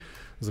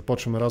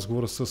започваме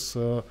разговора с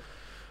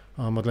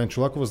Мадлен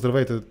Чолакова.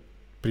 Здравейте!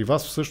 При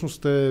вас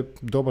всъщност е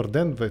добър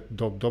ден.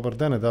 Добър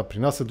ден е, да. При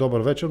нас е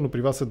добър вечер, но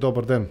при вас е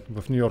добър ден.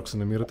 В Ню Йорк се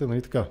намирате,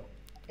 нали така?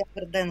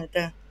 Добър ден е,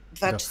 да.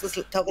 2 часа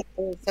след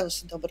обед е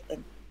още добър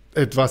ден.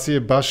 Това си е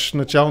баш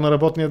начало на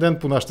работния ден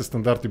по нашите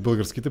стандарти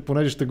българските,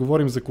 понеже ще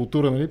говорим за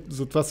култура, нали?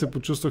 Затова се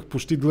почувствах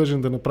почти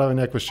длъжен да направя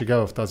някаква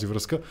шега в тази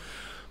връзка.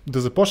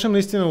 Да започнем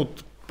наистина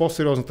от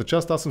по-сериозната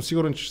част. Аз съм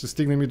сигурен, че ще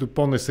стигнем и до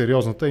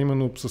по-несериозната,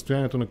 именно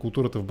състоянието на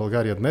културата в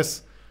България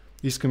днес.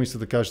 Искам и се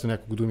да кажете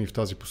няколко думи в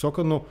тази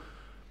посока, но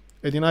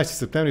 11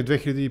 септември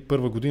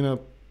 2001 година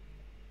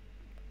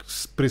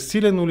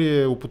пресилено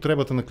ли е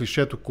употребата на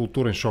клишето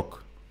културен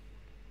шок?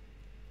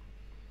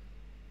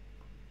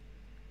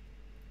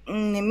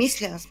 Не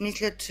мисля. Аз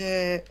мисля,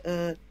 че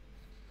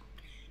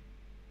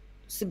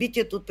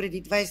събитията от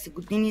преди 20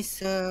 години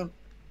са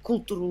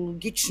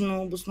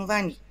културологично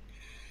обосновани.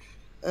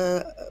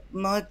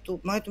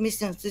 Моето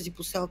мислене в тази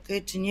посока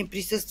е, че ние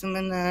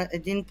присъстваме на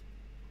един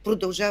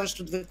продължаващ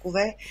от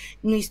векове,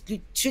 но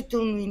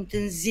изключително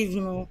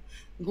интензивно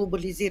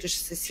глобализиращ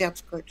се свят,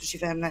 в който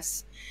живеем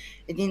днес.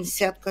 Един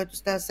свят, който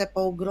става все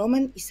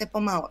по-огромен и все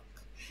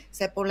по-малък.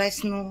 Все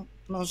по-лесно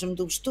можем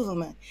да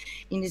общуваме.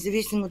 И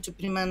независимо, че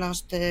при мен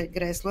още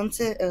грее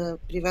слънце,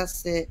 при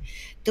вас е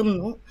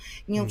тъмно,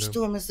 ние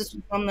общуваме с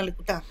огромна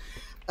лекота.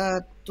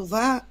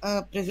 Това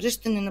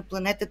превръщане на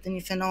планетата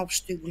ни в едно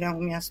общо и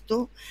голямо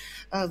място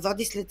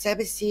води след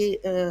себе си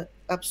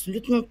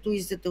абсолютното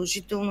и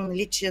задължително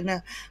наличие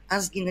на,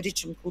 аз ги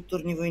наричам,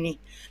 културни войни.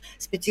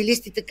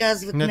 Специалистите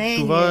казват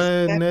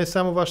не е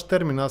само ваш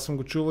термин, аз съм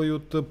го чувал и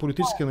от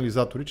политически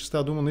анализатори, че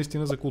става дума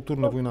наистина за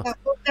културна война. В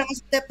голяма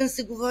степен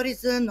се говори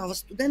за нова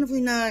студена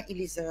война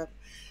или за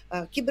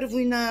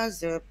кибервойна,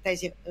 за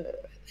тези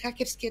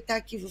хакерски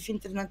атаки в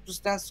интернет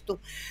пространството,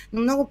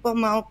 но много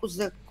по-малко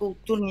за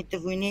културните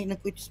войни, на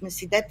които сме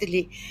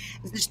свидетели,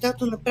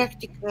 защото на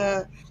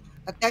практика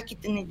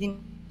атаките на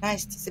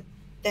 11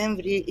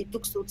 септември и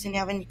тук са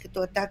оценявани като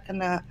атака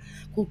на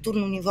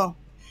културно ниво,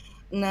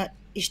 на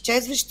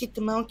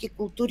изчезващите малки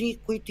култури,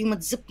 които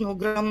имат зъб на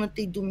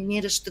огромната и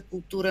доминираща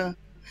култура,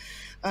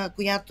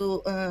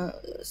 която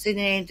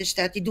Съединените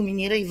щати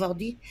доминира и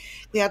води,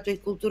 която е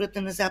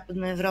културата на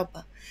Западна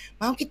Европа.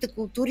 Малките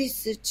култури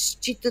се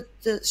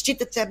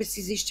считат себе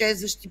си за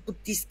изчезващи,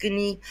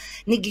 потискани,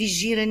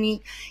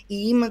 неглижирани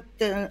и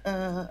имат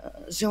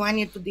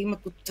желанието да имат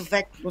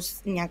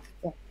ответност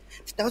някаква.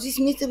 В този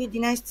смисъл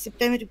 11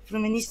 септември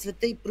промени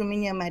света и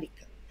промени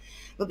Америка.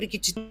 Въпреки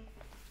че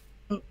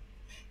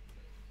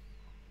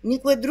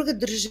никоя друга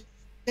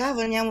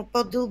държава няма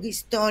по-дълга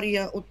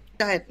история от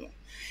таедно.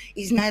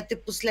 И знаете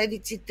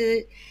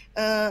последиците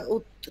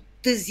от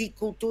тази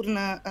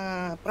културна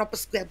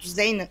пропаст, която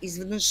зейна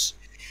изведнъж,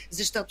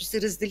 защото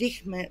се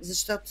разделихме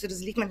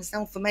не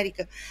само в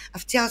Америка, а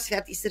в цял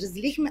свят. И се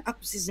разделихме,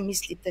 ако се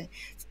замислите,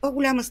 в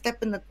по-голяма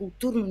степен на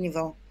културно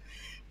ниво.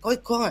 Кой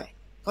е?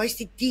 Кой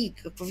си ти?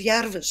 Какво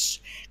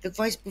вярваш?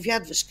 Какво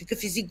изповядваш?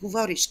 Какъв език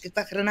говориш?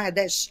 Каква храна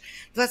ядеш?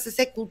 Това са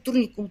все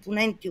културни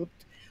компоненти от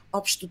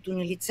общото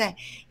ни лице.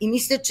 И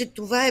мисля, че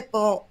това е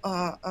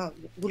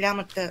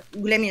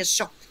големия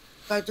шок,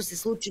 който се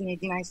случи на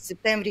 11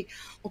 септември,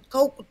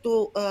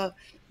 отколкото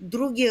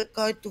другия,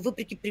 който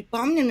въпреки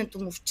припомнянето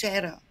му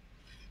вчера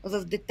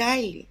в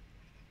детайли,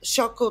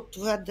 шока от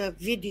това да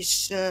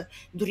видиш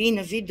дори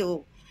на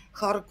видео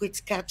хора, които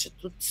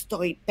скачат от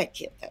 105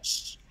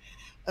 етаж,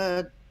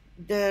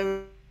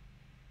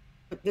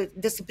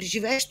 да се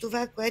преживееш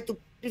това, което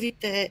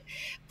първите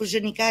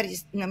пожарникари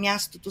на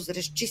мястото за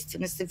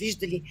разчистване са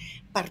виждали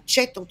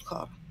парчета от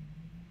хора.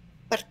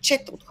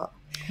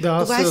 Да,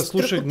 аз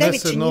слушах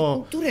днес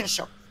културен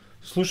шок.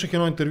 Слушах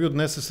едно интервю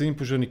днес с един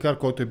пожарникар,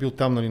 който е бил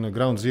там, нали, на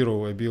Ground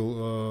Zero, е бил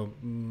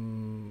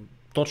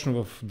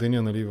точно в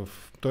деня, нали,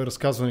 той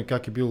разказва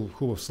как е бил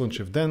хубав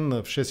слънчев ден,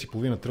 в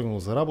 6:30 тръгнал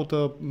за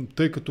работа,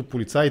 тъй като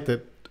полицаите...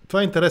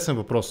 Това е интересен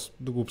въпрос,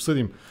 да го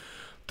обсъдим.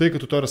 Тъй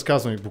като той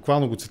разказва,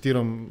 буквално го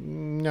цитирам,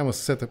 няма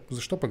се сета,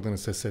 защо пък да не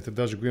се сете,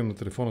 даже го имам на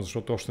телефона,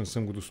 защото още не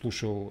съм го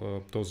дослушал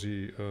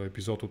този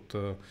епизод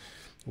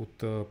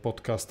от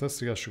подкаста,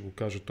 сега ще го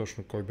кажа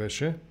точно кой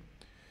беше.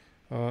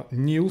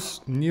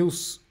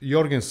 Нилс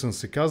Йоргенсън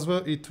се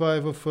казва и това е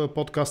в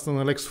подкаста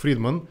на Лекс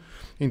Фридман.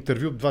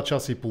 Интервю 2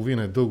 часа и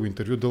половина е дълго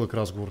интервю, дълъг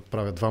разговор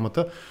правят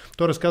двамата.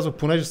 Той разказва,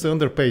 понеже са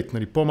underpaid,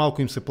 нали,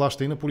 по-малко им се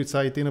плаща и на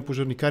полицаите, и на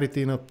пожарникарите,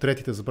 и на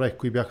третите, забравих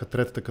кои бяха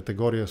третата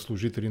категория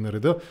служители на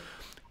реда.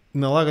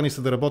 Налагани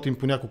са да работим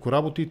по няколко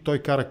работи. Той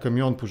кара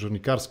камион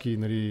пожарникарски,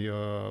 нали,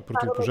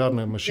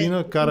 противопожарна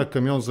машина, кара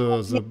камион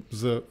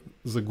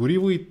за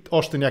гориво и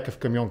още някакъв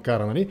камион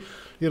кара, нали?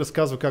 И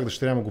разказва как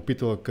дъщеря му го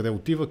питала къде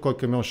отива, кой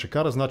камион ще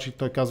кара. Значи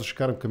той казва, ще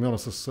карам камиона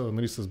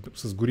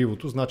с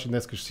горивото, значи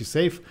днес ще си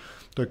сейф.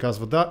 Той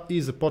казва да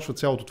и започва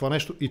цялото това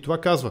нещо. И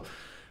това казва,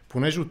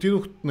 понеже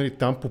отидох, нали,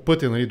 там по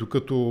пътя, нали,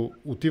 докато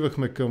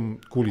отивахме към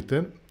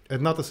кулите,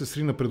 едната се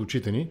срина пред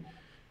очите ни.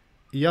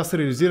 И аз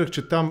реализирах,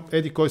 че там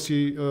еди кой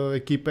си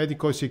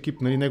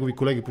екип, нали, негови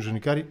колеги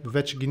пожарникари,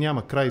 вече ги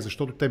няма край,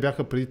 защото те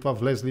бяха преди това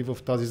влезли в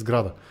тази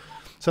сграда.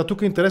 Сега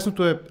тук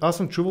интересното е, аз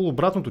съм чувал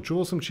обратното.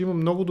 Чувал съм, че има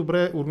много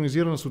добре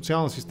организирана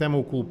социална система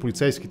около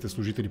полицейските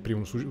служители,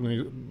 примерно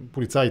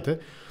полицаите.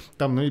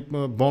 Там, нали,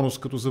 бонус,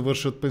 като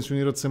завършат,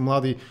 пенсионират се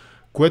млади,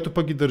 което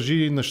пък ги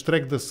държи на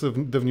щрек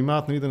да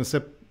внимават, нали, да не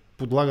се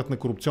подлагат на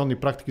корупционни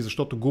практики,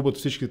 защото губят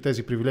всички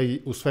тези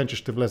привилегии, освен че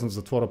ще влезнат в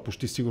затвора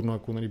почти сигурно,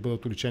 ако, нали,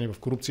 бъдат уличени в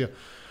корупция.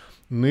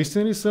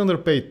 Наистина ли са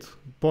underpaid?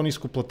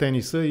 По-ниско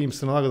платени са и им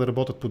се налага да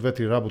работят по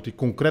 2-3 работи,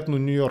 конкретно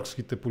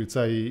ню-йоркските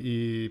полицаи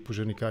и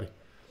пожарникари?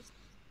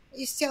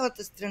 Из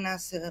цялата страна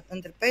са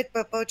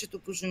underpaid, повечето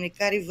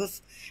пожарникари в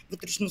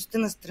вътрешността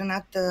на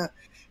страната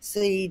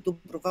са и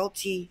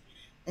доброволци,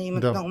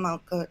 имат много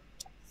малка,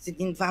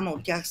 един-двама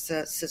от тях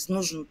са с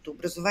нужното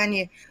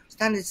образование,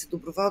 останалите са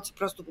доброволци,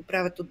 просто го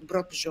правят от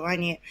доброто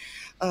желание,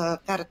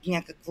 карат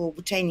някакво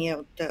обучение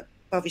от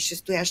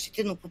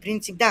по-висшестоящите, но по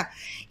принцип да.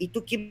 И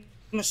тук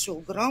имаше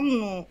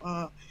огромно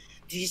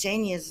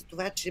движение за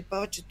това, че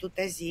повечето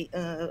тези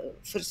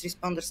first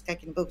responders,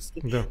 как и на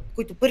български,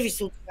 които първи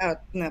се отправят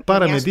на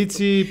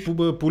парамедици,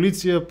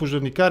 полиция,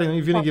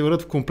 пожарникари, винаги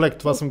върват в комплект.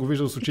 Това съм го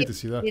виждал с очите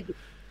си. Да.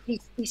 И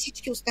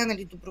всички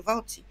останали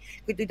доброволци,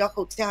 които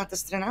дойдоха от цялата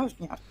страна в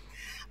Нью-Йорк,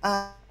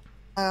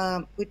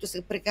 които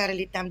са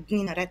прекарали там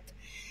дни наред.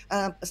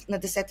 На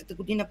 10-та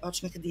година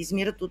почнаха да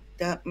измират от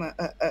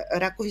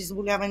ракови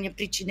заболявания,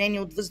 причинени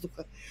от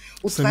въздуха.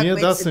 От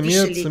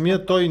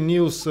самия той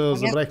Нилс,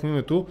 забравихме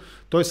името,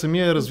 той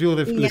самия е развил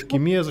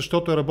левкемия,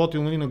 защото е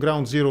работил, нали, на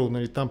Ground Zero,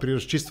 нали, там при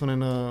разчистване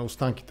на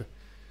останките.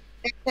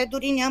 Те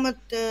дори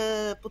нямат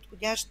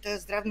подходяща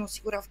здравна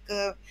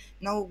осигуровка.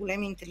 Много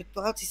големи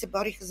интелектуалци се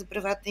бориха за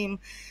правата им.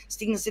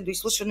 Стигна се до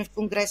изслушване в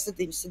Конгреса,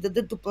 да им се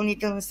дадат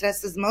допълнителни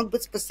средства, за да могат да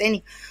бъдат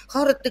спасени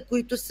хората,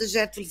 които са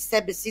жертвали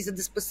себе си, за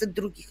да спасат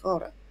други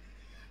хора.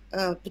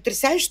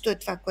 Потресащо е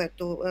това,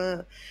 което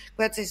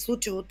се е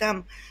случило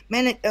там.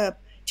 Мене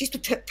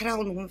чисто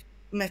театрално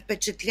ме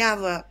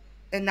впечатлява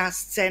една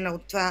сцена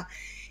от това,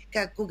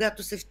 как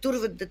когато се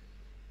втурват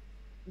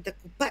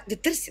да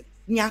търсят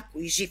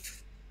някой жив.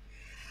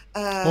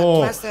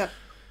 Това са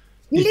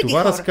и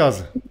това хора.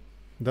 Разказа.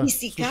 Да,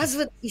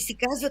 и си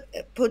казват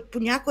по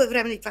някое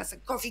време, това са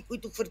кофи,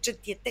 които хвърчат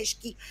тия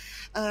тежки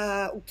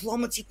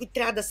отломъци, които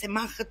трябва да се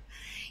махат,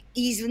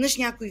 и изведнъж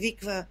някой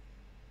виква: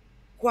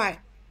 "Quiet,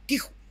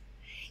 тихо."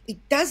 И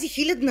тази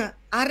хилядна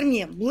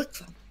армия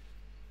млъква.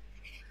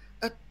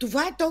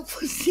 Това е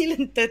толкова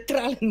силен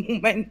театрален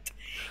момент.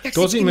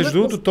 Между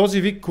другото,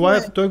 този вик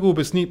Quiet, той го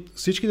обясни.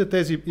 Всичките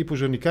тези, и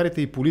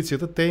пожарникарите, и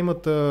полицията, те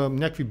имат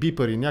някакви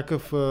бипари,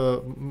 някакъв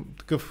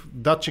такъв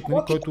датчик,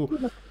 който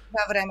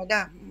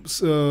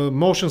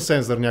motion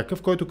sensor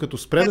някакъв, който като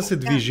спре да се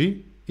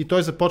движи, и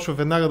той започва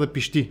веднага да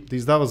пищи, да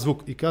издава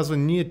звук, и казва: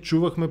 "Ние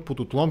чувахме под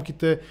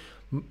отломките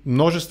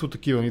множество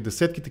такива,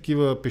 десетки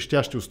такива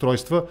пещящи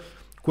устройства",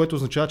 което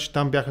означава, че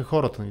там бяха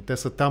хората. Те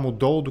са там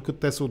отдолу, докато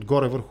те са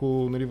отгоре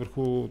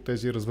върху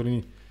тези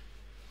развалини.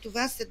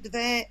 Това са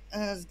две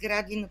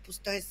сгради на по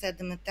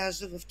 107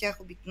 етажа. В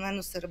тях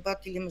обикновено са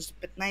работили между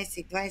 15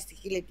 и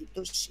 20 хиляди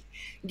души.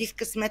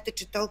 Дивка смета,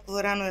 че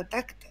толкова рано е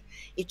атаката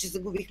и че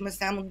загубихме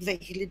само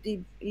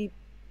 2500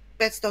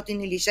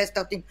 или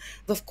 600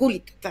 в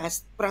кулите. Това е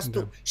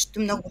просто ще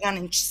много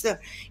ранен часа,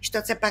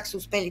 защото все пак са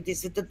успели да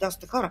изведат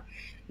доста хора.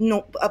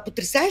 Но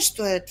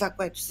потресащо е това,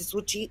 което се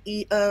случи.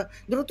 И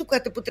другото,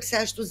 което е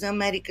потресащо за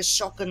Америка,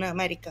 шока на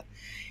Америка.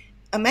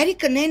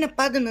 Америка не е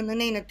нападана на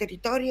нейна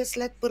територия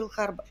след Пърл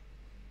Харбър.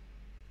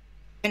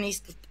 Не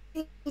иска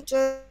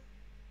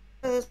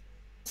в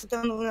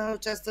Световна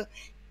участва,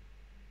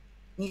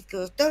 не иска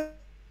във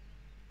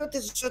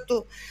втората,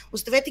 защото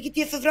оставете ги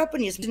тия в Европа,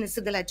 ние сме не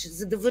са далече,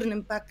 за да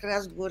върнем пак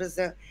разговора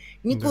за...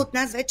 Никой от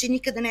нас вече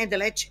никъде не е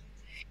далече.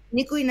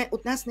 Никой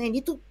от нас не е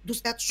нито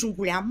достатъчно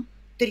голям,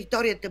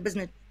 територията без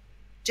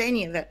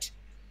значение вече,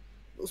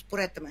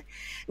 според ме,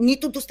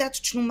 нито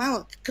достатъчно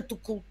малък като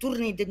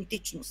културна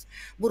идентичност.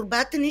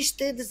 Борбата ни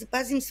ще е да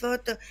запазим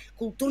своята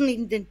културна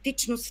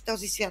идентичност в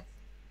този свят.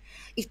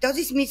 И в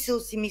този смисъл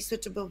си мисля,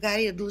 че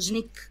България е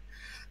длъжник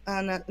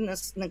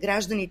на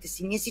гражданите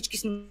си. Ние всички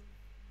сме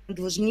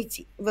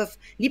длъжници в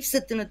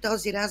липсата на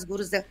този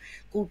разговор за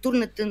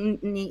културната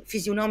ни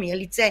физиономия,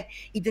 лице,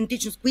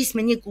 идентичност, кои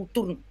сме ние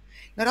културно.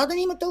 Народът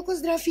ни има толкова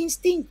здрав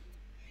инстинкт.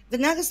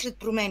 Веднага след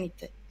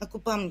промените, ако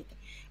помните,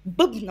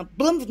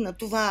 блъмвна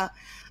това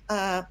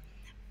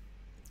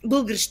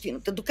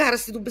българщината. Докара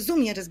се до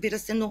безумие, разбира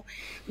се, но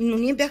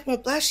ние бяхме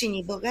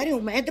оплашени. България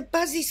умее да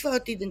пази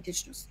своята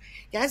идентичност.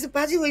 Тя е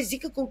запазила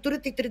езика,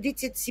 културата и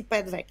традицията си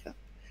 5 века.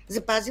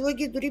 Запазила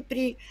ги дори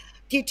при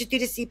тия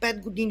 45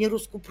 години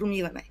руско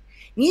промиване.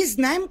 Ние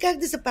знаем как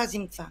да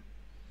запазим това.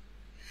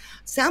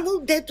 Само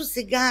дето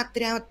сега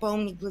трябват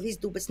по-умни глави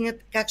да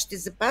обяснят как ще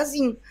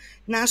запазим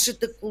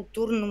нашето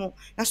културно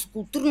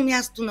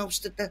място на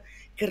общата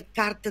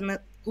карта на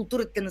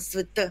културата на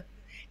света.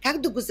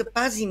 Как да го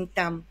запазим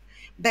там,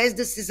 без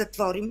да се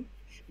затворим,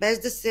 без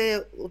да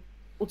се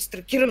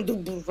отстракираме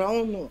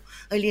доброволно,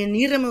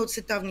 алиенираме от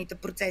световните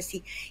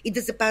процеси и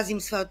да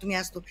запазим своето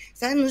място.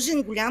 Сега е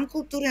нужен голям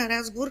културен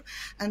разговор,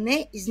 а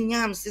не,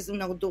 извинявам се за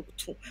много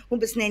дългото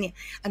обяснение,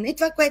 а не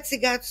това, което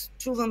сега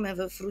чуваме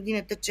в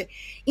родината, че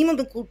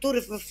имаме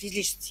култура в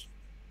излишъци.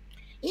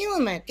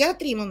 Имаме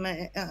театри,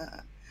 имаме...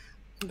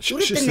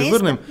 Ще се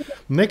върнем.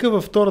 Нека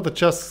във втората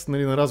част,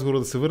 нали, на разговора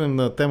да се върнем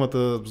на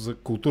темата за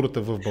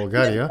културата в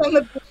България.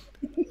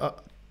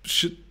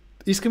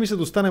 Иска ми се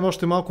да останем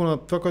още малко на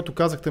това, което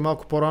казахте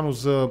малко по-рано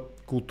за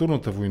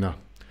културната война.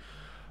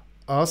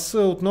 Аз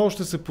отново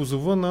ще се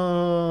позова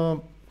на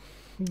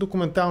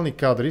документални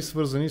кадри,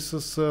 свързани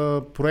с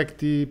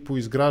проекти по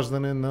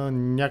изграждане на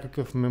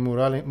някакъв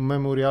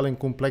мемориален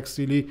комплекс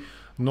или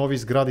нови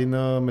сгради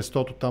на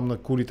местото там на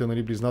кулите,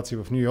 нали, близнаци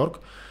в Ню Йорк.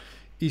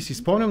 И си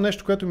спомням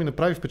нещо, което ми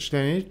направи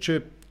впечатление,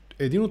 че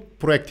един от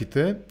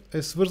проектите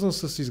е свързан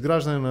с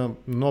изграждане на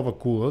нова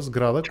кула,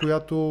 сграда,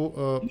 която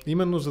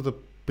именно за да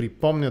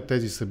припомня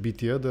тези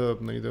събития, да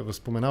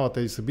възпоменава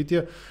тези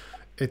събития,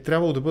 е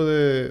трябвало да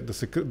бъде,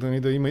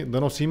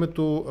 да носи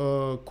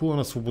името Кула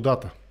на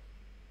свободата.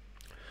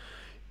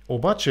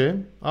 Обаче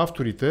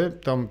авторите,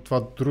 там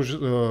това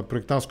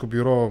проектантско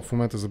бюро, в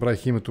момента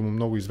забравих името му,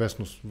 много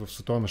известно в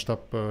световен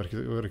мащаб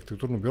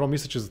архитектурно бюро,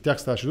 мисля, че за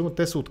тях ставаше дума,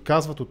 те се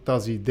отказват от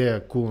тази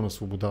идея Кула на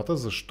свободата,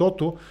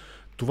 защото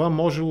това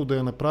можело да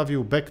я направи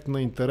обект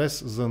на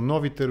интерес за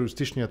нови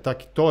терористични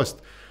атаки.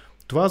 Тоест,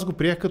 това аз го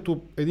приех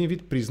като един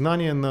вид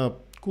признание на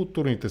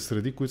културните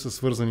среди, които са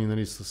свързани,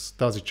 нали, с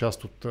тази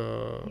част от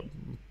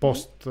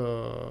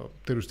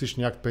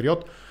пост-терористичния акт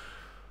период,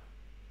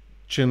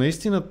 че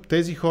наистина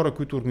тези хора,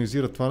 които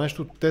организират това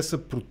нещо, те са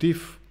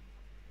против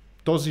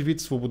този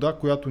вид свобода,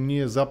 която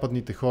ние,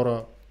 западните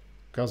хора,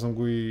 казвам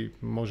го и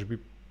може би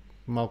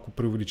малко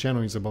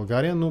преувеличено и за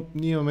България, но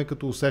ние имаме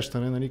като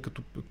усещане, нали,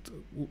 като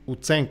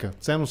оценка,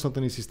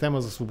 ценностната ни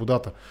система за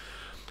свободата.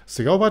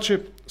 Сега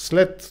обаче,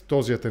 след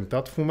този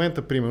атентат, в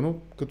момента,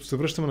 примерно, като се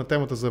връщаме на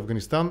темата за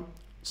Афганистан,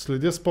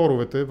 следя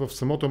споровете в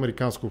самото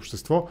американско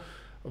общество.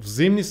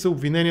 Взаимни са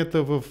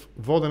обвиненията в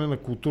водене на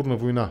културна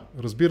война.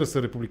 Разбира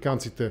се,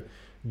 републиканците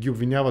ги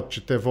обвиняват,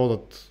 че те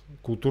водят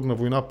културна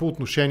война по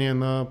отношение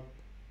на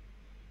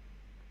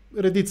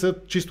редица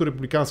чисто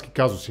републикански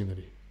казуси,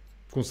 нали?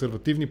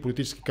 Консервативни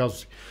политически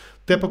казуси.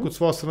 Те пък от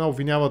своя страна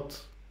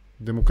обвиняват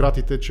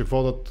демократите, че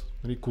водят,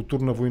 нали,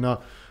 културна война.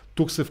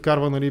 Тук се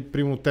вкарва, нали,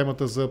 примерно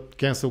темата за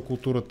кенсъл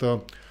културата,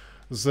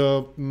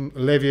 за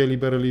левия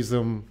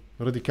либерализъм,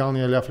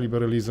 радикалния ляв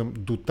либерализъм,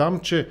 до там,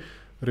 че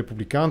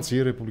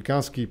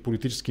републикански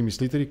политически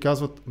мислители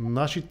казват,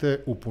 нашите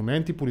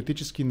опоненти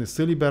политически не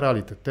са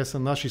либералите, те са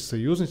наши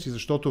съюзници,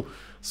 защото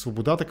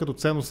свободата като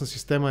ценностна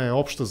система е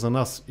обща за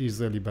нас и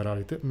за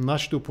либералите.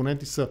 Нашите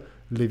опоненти са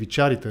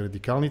левичарите,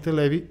 радикалните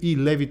леви и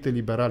левите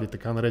либерали,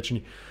 така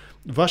наречени.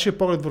 Вашия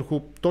поглед върху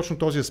точно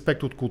този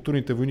аспект от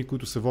културните войни,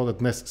 които се водят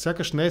днес,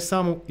 сякаш не е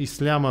само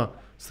исляма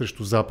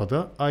срещу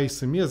Запада, а и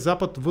самия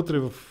Запад вътре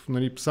в,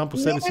 нали, сам по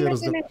себе си е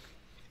раздел.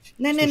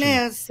 Не,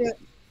 аз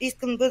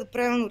искам да бъда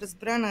правилно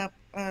разбрана.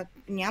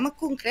 Няма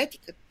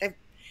конкретика.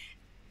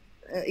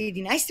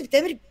 11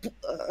 септември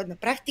на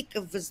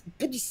практика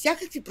възбуди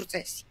всякакви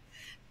процеси.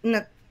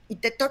 И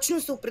те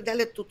точно се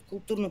определят от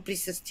културно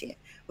присъствие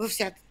във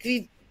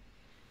всякакви,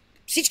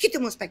 всичките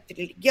му аспекти,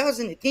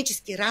 религиозен,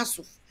 етнически,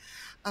 расов,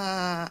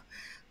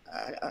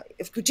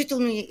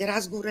 включително и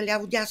разговора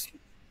ляво-дясно.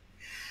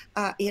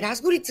 И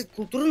разговорите за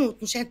културно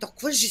отношение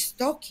толкова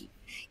жестоки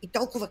и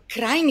толкова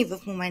крайни в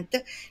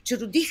момента, че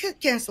родиха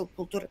cancel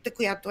културата,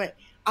 която е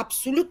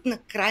абсолютна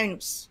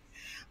крайност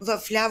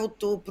в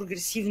лявото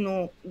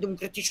прогресивно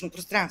демократично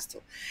пространство.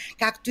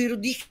 Както и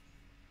родиха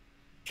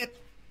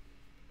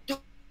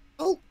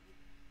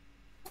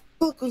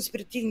толкова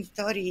конспиративни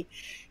теории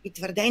и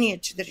твърдения,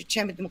 че да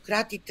речем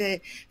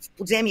демократите в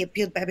подземия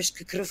пият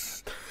бебешка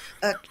кръв.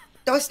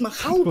 Тоест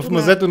махалото в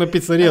мазето на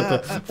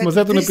пицарията. В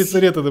мазето на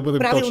пицарията да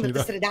бъдем точни.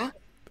 Да. Среда,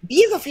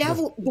 бие в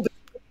ляво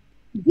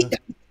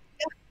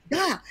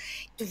да,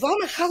 това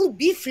махало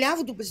бие в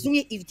ляво до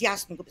безумие и в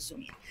дясно до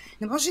безумие.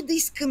 Не може да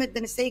искаме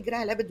да не се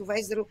играе Лебедово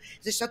езеро,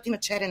 защото има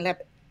черен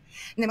лебед.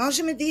 Не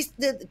можем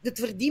да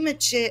твърдиме,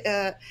 че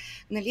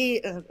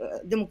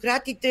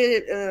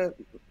демократите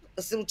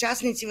са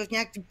участници в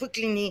някакви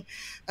пъклени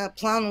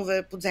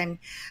планове подземни.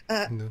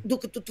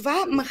 Докато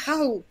това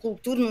махало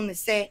културно не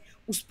се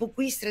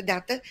успокои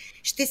средата,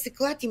 ще се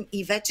клатим.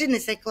 И вече не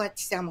се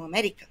клати само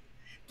Америка.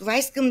 Това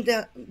искам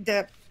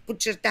да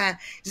подчертая.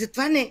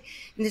 Затова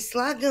не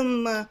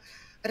слагам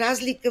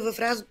разлика в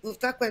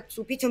това, което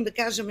се опитвам да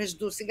кажа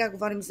между сега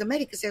говорим за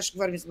Америка, сега ще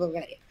говорим за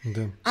България.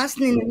 Да. Аз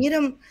не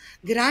намирам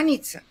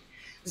граница,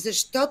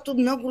 защото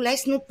много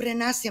лесно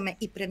пренасяме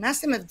и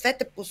пренасяме в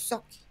двете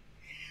посоки.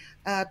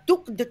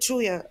 Тук да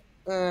чуя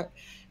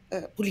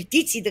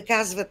политици да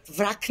казват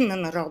враг на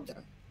народа.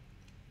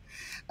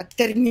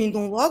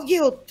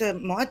 Терминология от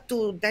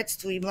моето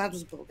детство и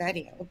младост в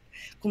България, от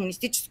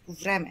комунистическо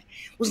време,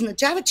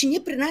 означава, че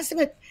ние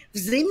пренасяме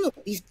взаимно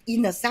и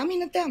насам и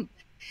натам.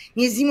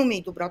 Ние взимаме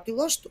и доброто и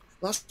лошото.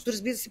 Лошото,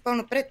 разбира се,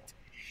 по-напред.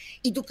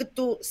 И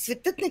докато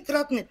светът не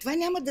кротне, това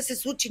няма да се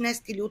случи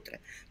днес или утре.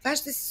 Това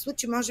ще се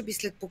случи, може би,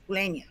 след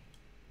поколения.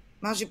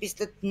 Може би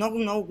след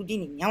много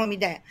години. Нямам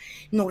идея.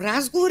 Но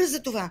разговорът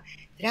за това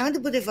трябва да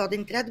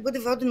бъде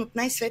воден от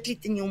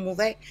най-светлите ни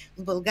умове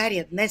в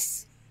България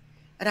днес.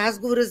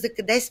 Разговора за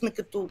къде сме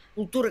като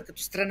култура,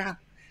 като страна,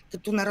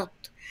 като народ.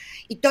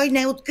 И той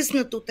не е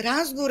откъснат от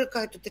разговора,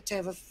 който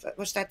тече в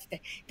щатите.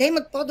 Те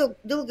имат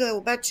по-дълга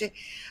обаче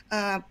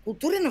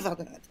култура на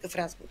водене на такъв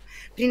разговор.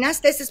 При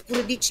нас те са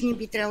спорадични,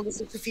 би трябвало да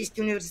са в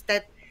Софийския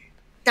университет.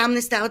 Там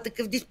не става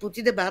такъв диспут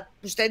и дебат.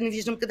 Въобще не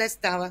виждам къде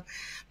става.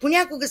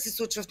 Понякога се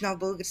случва в Нов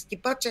български,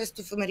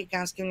 по-често в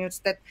Американския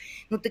университет.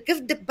 Но такъв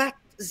дебат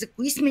за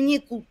кои сме ние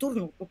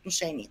културно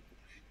отношение,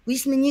 кои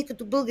сме ние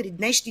като българи,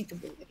 днешните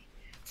българи,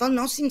 какво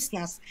носим с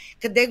нас,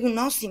 къде го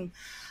носим,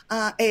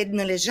 е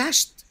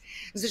належащ.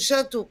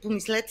 Защото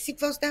помислете си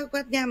какво става,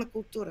 когато нямаме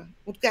култура.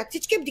 Откак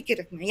всички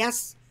абдикирахме. И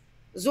аз.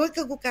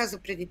 Зойка го каза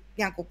преди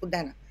няколко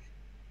дена.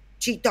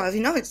 Че и той е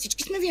виновен.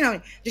 Всички сме виновни.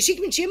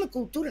 Решихме, че има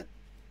култура.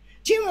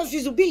 Че има в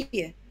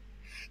изобилие.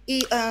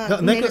 И,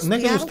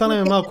 нека да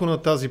останем малко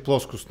на тази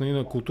плоскост,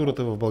 на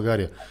културата в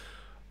България.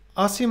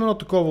 Аз имам едно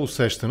такова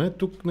усещане.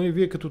 Тук,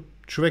 вие като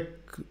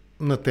човек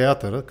на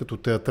театъра, като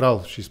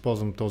театрал, ще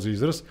използвам този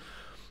израз,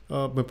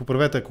 ме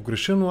поправете ако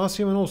греша, но аз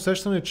имам едно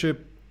усещане, че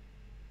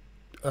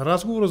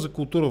разговора за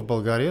култура в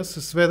България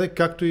се сведе,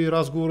 както и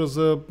разговора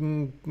за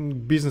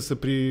бизнеса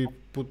при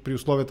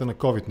условията на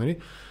COVID, нали?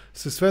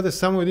 Се сведе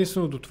само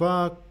единствено до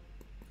това,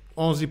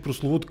 онзи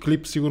прословут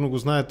клип, сигурно го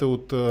знаете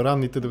от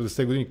ранните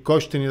 90-те години,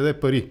 кой ще ни даде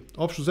пари.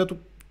 Общо взето,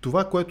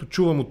 това, което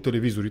чувам от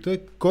телевизорите, е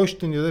кой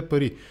ще ни даде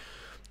пари.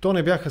 То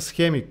не бяха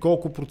схеми,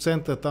 колко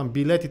процента там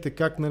билетите,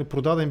 как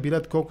продаден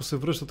билет, колко се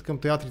връщат към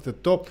театрите.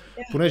 То,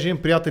 понеже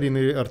имам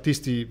приятели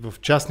артисти в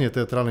частния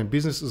театрален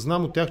бизнес,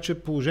 знам от тях, че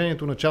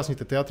положението на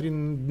частните театри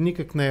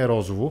никак не е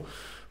розово.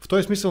 В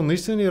този смисъл,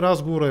 наистина ли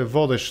разговорът е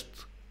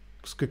водещ,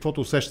 с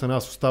каквото усещане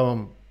аз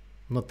оставам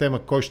на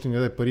тема кой ще ни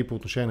даде пари по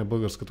отношение на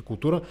българската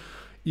култура?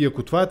 И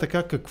ако това е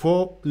така,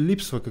 какво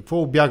липсва,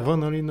 какво обягва,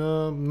 нали,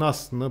 на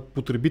нас, на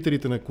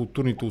потребителите на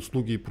културните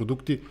услуги и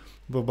продукти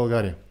в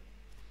България?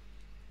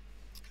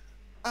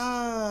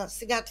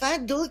 Сега, това е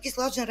дълъг и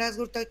сложен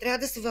разговор. Той трябва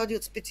да се води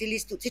от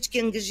специалисти, от всички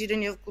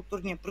ангажирани в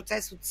културния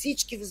процес, от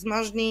всички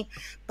възможни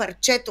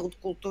парчета от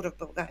култура в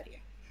България.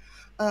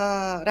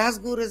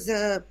 Разговора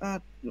за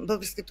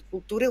българската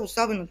култура,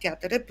 особено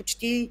театъра, е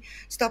почти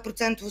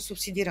 100%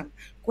 субсидиран,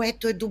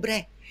 което е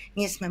добре.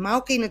 Ние сме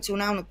малка и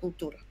национална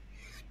култура.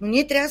 Но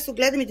ние трябва да се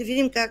огледаме и да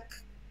видим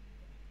как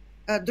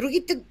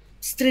другите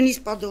страни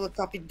с по-дълъг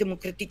опит,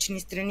 демократични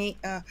страни,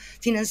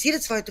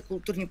 финансират своите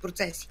културни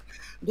процеси.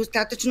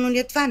 Достатъчно ли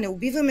е това? Не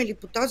убиваме ли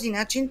по този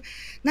начин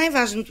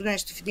най-важното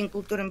нещо в един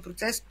културен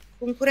процес –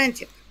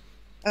 конкуренцията?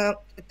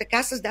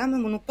 Така създаваме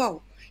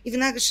монопол. И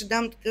веднага ще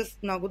дам такъв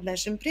много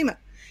днешен пример.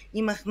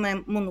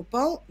 Имахме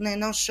монопол на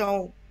едно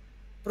шоу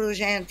в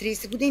продължение на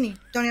 30 години.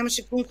 То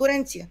нямаше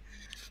конкуренция.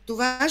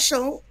 Това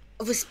шоу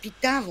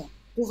възпитава.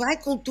 Това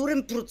е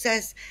културен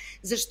процес.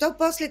 Защо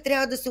после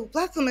трябва да се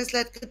оплакваме,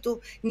 след като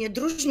ние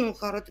дружно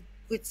хората,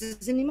 които се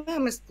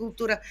занимаваме с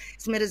култура,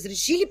 сме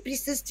разрешили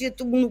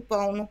присъствието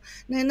монополно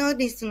на едно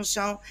единствено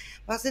шоу,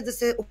 после да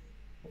се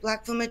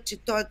оплакваме, че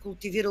той е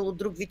култивирал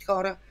друг вид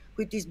хора,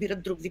 които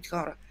избират друг вид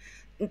хора.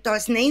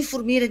 Тоест не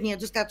информирания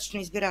достатъчно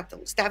избирател,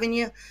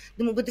 оставения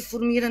да му бъде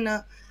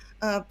формирана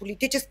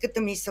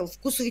политическата мисъл,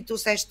 вкусовите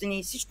усещания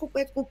и всичко,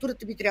 което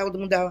културата би трябвало да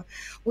му дава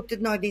от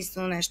едно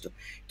единствено нещо.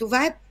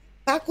 Това е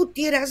пак от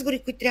тия разговори,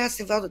 които трябва да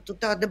се водят от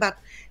този дебат.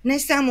 Не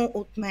само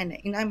от мене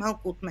и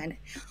най-малко от мене.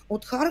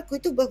 От хора,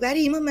 които в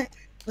България имаме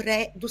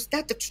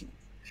предостатъчно.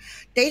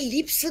 Те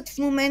липсват в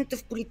момента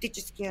в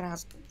политическия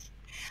разговор.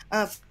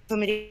 В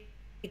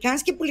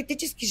американския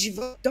политически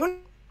живот то не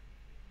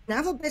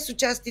минава без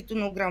участието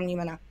на огромни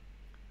имена,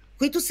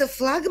 които са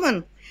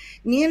флагман.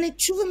 Ние не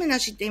чуваме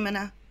нашите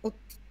имена от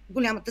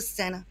голямата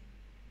сцена.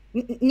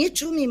 Ние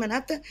чуваме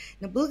имената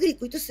на българи,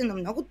 които са на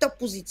много топ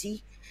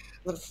позиции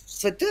в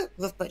света,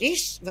 в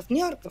Париж, в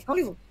Нью-Йорк, в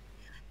Холивуд.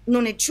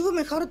 Но не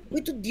чуваме хората,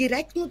 които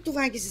директно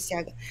това ги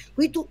засяга,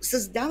 които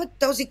създават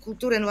този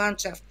културен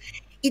ландшафт.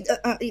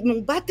 И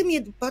молбата ми е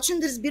да почнем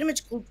да разбираме,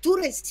 че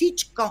култура е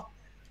всичко.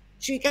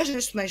 Ще ви кажа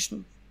нещо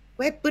смешно.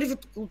 Кое е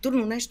първото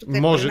културно нещо,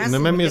 което може, на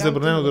мен ми е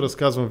забранено да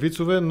разказвам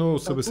вицове, но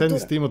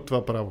събеседниците имат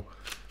това право.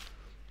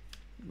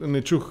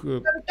 Не чух.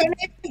 Това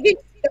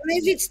не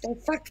е виц, това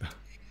е факт.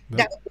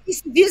 Да, и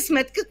си вие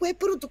сметка, кое е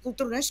първото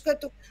културно нещо,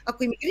 което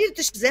ако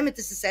имигрирате, ще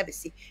вземете със себе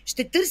си.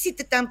 Ще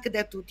търсите там,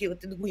 където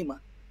отивате да го има.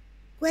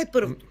 Кое е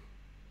първото?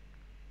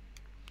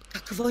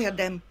 Какво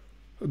ядем?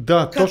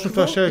 Да, точно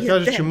това ще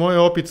кажа, че моят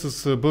опит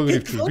с българи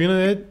в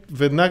чужбина е,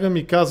 веднага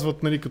ми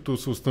казват, нали, като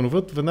се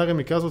установят, веднага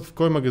ми казват в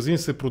кой магазин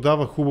се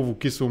продава хубаво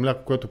кисело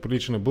мляко, което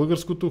прилича на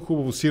българското,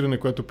 хубаво сирене,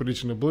 което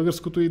прилича на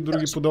българското и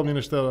други подобни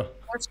неща. Да.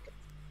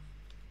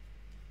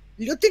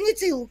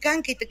 Лютеница и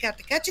луканка и така.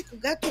 Така че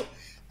когато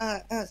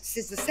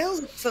се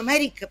заселват в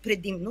Америка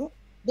предимно,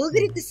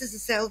 българите се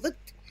заселват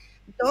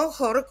до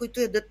хора,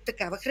 които ядат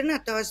такава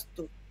храна,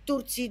 т.е. до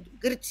турци, до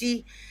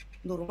гърци,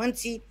 до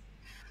румънци.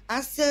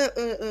 Аз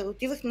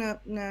отивах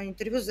на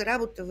интервю за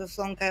работа в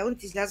Лонг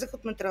Айленд, излязах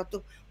от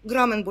метрото,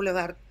 огромен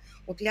булевард.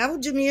 Отляво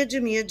джамия,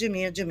 джамия,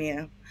 джамия,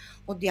 джамия.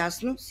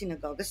 Отдясно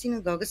синагога,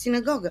 синагога,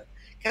 синагога.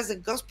 Казах,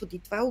 Господи,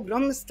 това е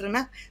огромна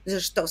страна.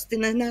 Защо сте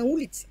на една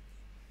улица?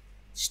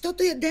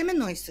 Защото ядем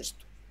едно и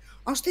също.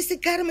 Още се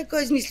караме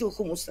кой е измислил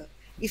хумуса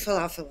и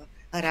фалафела.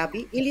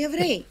 Араби или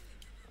евреи.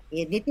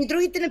 И едните и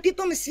другите не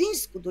пипаме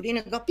свинско, дори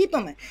не го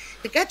пипаме.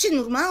 Така че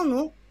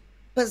нормално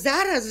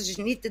пазара за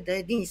жените да е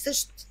един и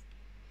същ.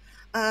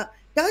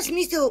 Този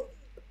смисъл,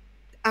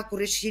 ако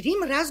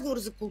разширим разговор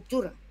за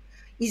култура,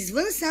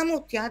 извън само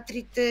от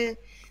театрите,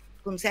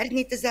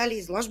 концертните зали,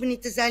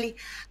 изложбените зали,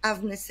 а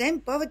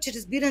внесем повече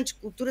разбиране, че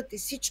културата е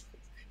всичко.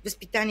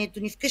 Възпитанието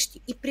ни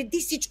вкъщи и преди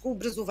всичко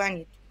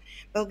образованието.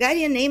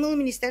 България не е имала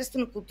Министерство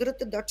на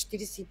културата до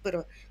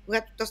 1941,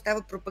 когато то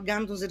става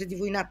пропагандно заради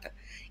войната.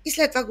 И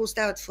след това го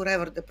оставят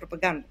forever да е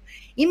пропагандно.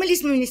 Имали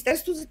сме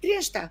Министерство за 3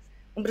 неща.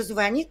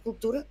 Образование,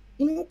 култура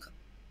и наука.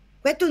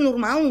 Което е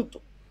нормалното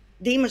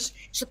да имаш,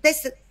 защото те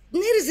са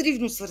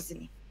неразривно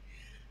свързани.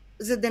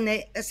 За да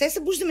не се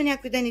събуждаме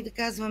някой ден и да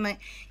казваме,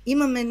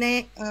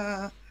 имаме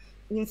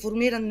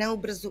информиран,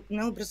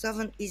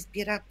 необразован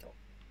избирател.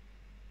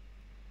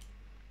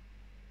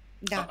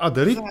 Да,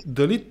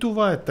 дали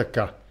това е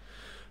така?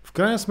 В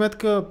крайна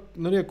сметка,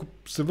 нали, ако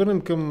се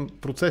върнем към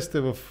процесите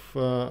в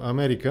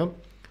Америка,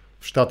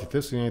 в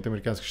Щатите, в Съединените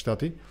американски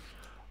щати,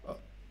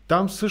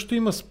 там също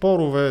има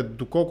спорове,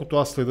 доколкото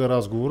аз следа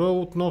разговора,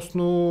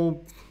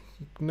 относно,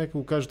 нека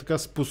го кажа така,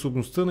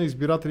 способността на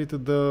избирателите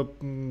да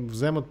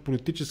вземат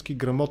политически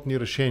грамотни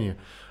решения.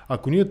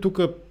 Ако ние тук,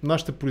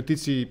 нашите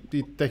политици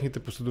и техните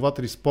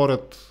последователи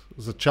спорят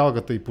за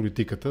чалгата и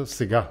политиката,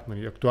 сега,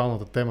 нали,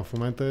 актуалната тема в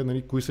момента е,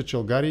 нали, кои са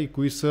чалгари и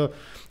кои са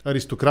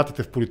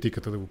аристократите в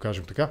политиката, да го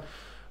кажем така.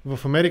 В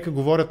Америка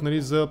говорят,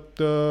 нали, за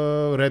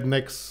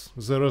Rednecks,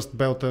 за Rust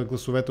Belt,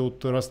 гласовете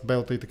от Rust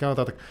Belt и така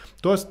нататък.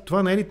 Тоест,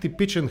 това не е ли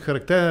типичен,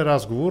 характерен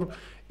разговор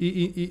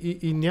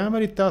и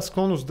няма ли тази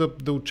склонност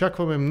да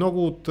очакваме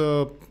много от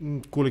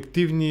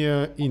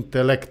колективния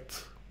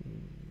интелект?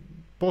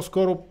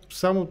 По-скоро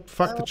само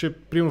факта, че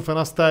примерно в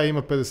една стая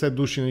има 50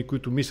 души,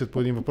 които мислят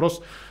по един въпрос,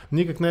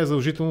 никак не е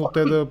задължително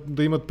те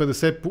да имат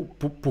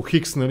 50 по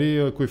хикс,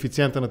 нали,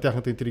 коефициента на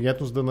тяхната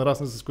интелигентност да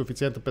нарасне с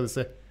коефициента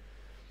 50.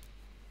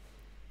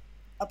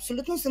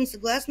 Абсолютно съм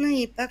съгласна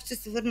и пак ще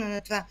се върна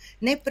на това.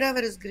 Не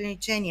правя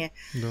разграничение.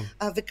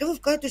 Да. Века,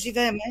 в който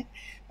живееме,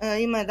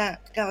 има една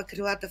такава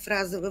крилата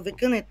фраза: във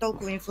века не е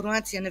толкова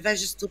информация,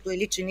 невежеството е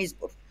личен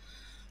избор.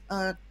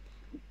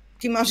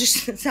 Ти можеш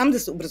сам да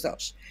се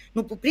образоваш.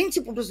 Но по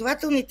принцип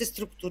образователните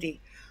структури,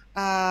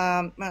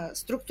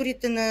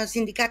 структурите на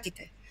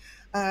синдикатите,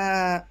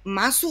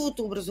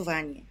 масовото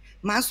образование,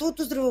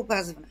 масовото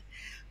здравеопазване,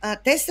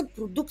 те са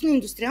продукт на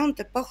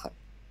индустриалната епоха.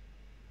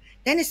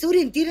 Те не са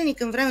ориентирани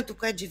към времето, в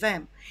което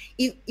живеем.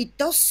 И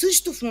то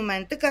също в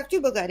момента, както и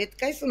в България,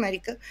 така и в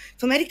Америка.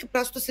 В Америка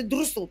просто се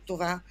друса от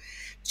това,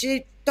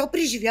 че то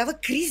преживява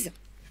криза.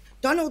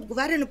 То не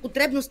отговаря на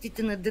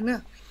потребностите на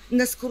дена,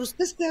 на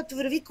скоростта, с която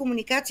върви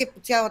комуникация по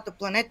цялата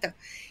планета.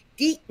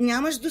 Ти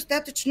нямаш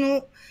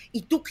достатъчно,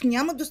 и тук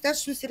няма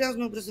достатъчно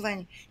сериозно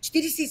образование.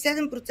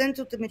 47%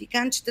 от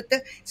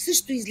американчетата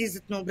също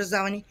излизат на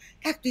образовани,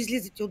 както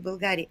излизат и от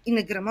България, и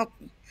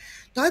неграмотни.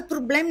 Той е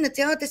проблем на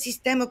цялата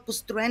система,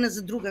 построена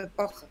за друга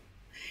епоха.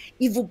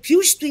 И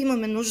въпющо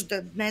имаме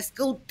нужда днес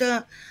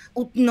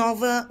от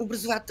нова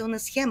образователна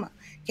схема.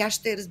 Тя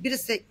ще е, разбира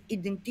се,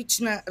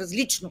 идентична,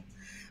 различно.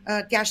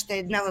 Тя ще е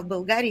една в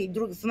България и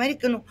друга в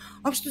Америка, но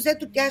общо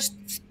взето тя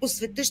по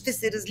света ще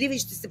се разлива и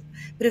ще се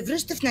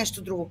превръща в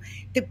нещо друго.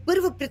 Те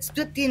първо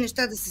предстоят тия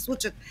неща да се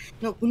случат.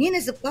 Но ако ние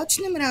не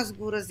започнем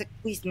разговора за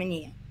кои сме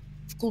ние,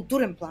 в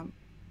културен план,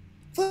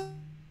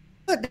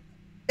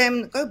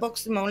 на кой Бог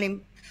се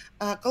молим,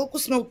 колко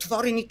сме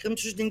отворени към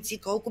чужденци,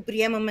 колко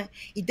приемаме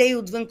идеи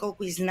отвън,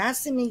 колко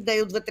изнасяме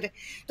идеи отвътре,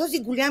 този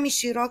голям и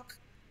широк,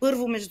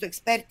 първо между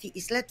експерти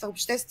и след това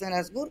обществен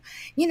разговор,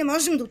 ние не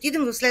можем да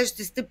отидем в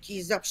следващите стъпки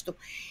изобщо.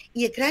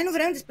 И е крайно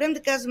време да спрем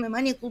да казваме,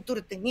 мания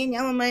културата. Ние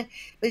нямаме,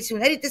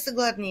 пенсионерите са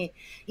гладни,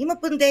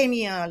 има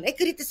пандемия,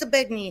 лекарите са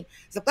бедни,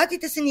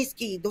 заплатите са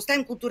ниски, да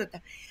оставим културата.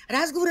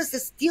 Разговора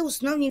с тия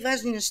основни и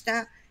важни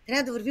неща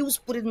трябва да върви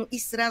успоредно и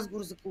с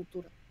разговор за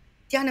култура.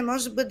 Тя не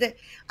може да бъде...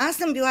 Аз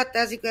съм била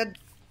тази, която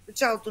в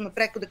началото на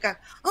прехода каза,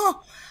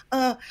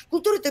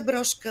 културата е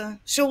брошка,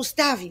 ще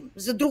оставим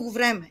за друго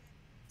време.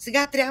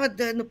 Сега трябва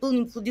да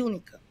напълним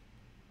хладилника.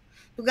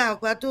 Тогава,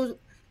 когато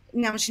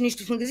нямаше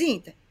нищо в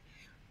магазините.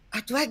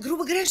 А това е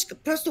груба грешка.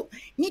 Просто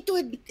нито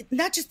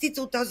една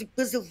частица от този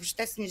пъзел в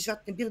обществения живот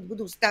не бива да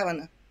бъде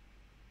оставана.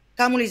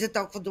 Камо ли за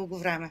толкова дълго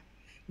време?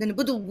 Да не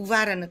бъде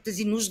отговаряна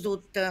тази нужда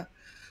от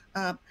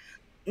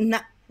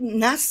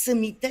нас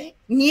самите,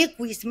 ние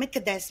кои сме,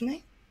 къде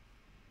сме,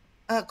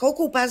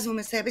 колко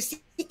опазваме себе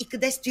си и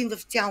къде стоим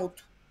в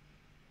цялото.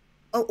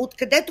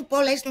 Откъдето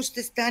по-лесно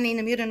ще стане и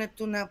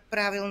намирането на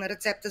правилна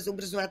рецепта за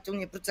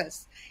образователния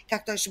процес.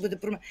 Как той ще бъде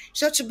променен?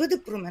 Защото ще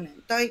бъде променен.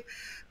 Той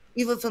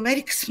и в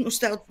Америка се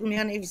нуждае от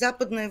промяна, и в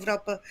Западна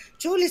Европа.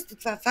 Чували сте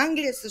това? В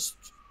Англия също.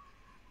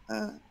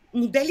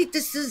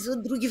 моделите са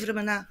за други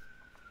времена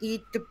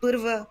и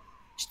тепърва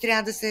ще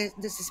трябва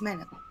да се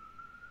сменят.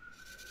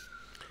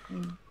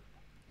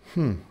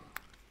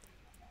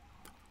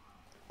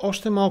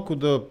 Още малко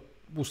да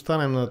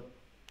останем на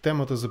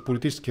темата за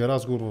политическия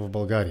разговор в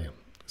България.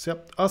 Сега,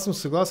 аз съм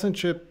съгласен,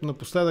 че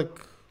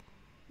напоследък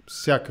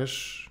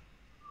сякаш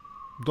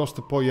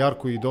доста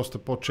по-ярко и доста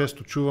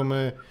по-често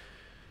чуваме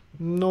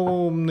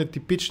много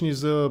нетипични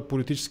за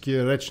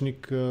политическия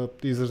речник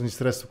изразни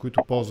средства,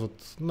 които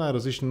ползват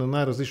на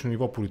най-различно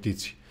ниво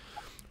политици.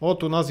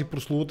 От онази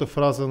прословута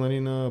фраза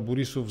на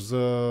Борисов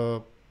за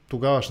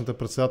тогавашната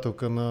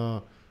председателка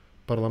на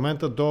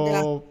парламента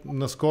до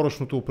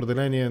наскорошното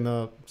определение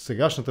на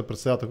сегашната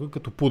председателка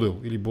като пудел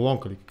или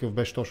болонка, или какъв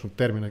беше точно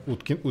термин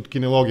от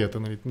кинологията.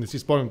 Нали? Не си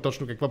спомням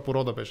точно каква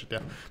порода беше тя.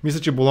 Мисля,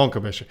 че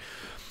болонка беше.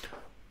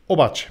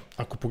 Обаче,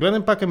 ако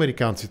погледнем пак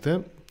американците,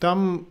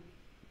 там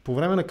по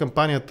време на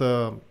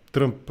кампанията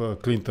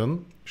Тръмп-Клинтън,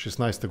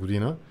 16-та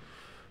година,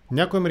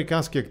 някои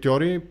американски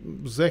актьори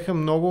взеха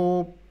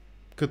много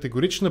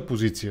категорична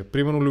позиция.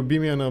 Примерно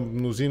любимия на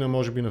мнозина,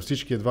 може би на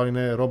всички, едва ли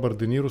не, Робърт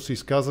Де Ниро се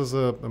изказа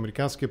за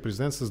американския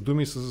президент с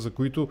думи, за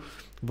които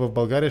в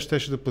България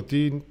щеше да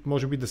плати,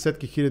 може би,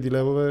 десетки хиляди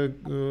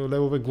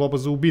левове глоба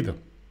за обида.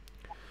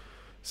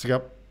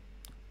 Сега,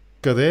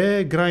 къде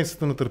е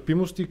границата на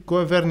търпимост и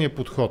кой е верният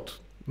подход?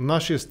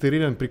 Нашия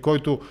стерилен, при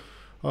който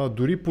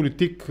дори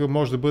политик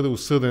може да бъде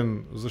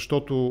осъден,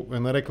 защото е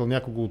нарекал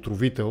някого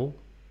отровител.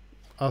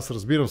 Аз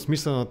разбирам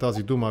смисъла на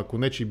тази дума, ако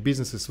не, че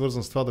бизнес е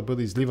свързан с това да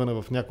бъде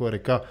изливана в някоя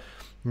река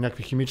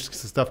някакви химически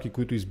съставки,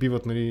 които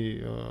избиват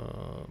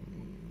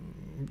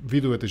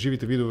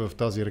живите видове в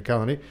тази река.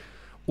 Нали.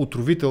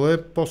 Отровител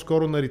е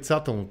по-скоро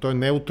нарицателно. Той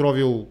не е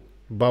отровил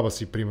баба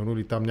си, примерно,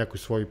 или там някой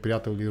свой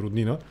приятел или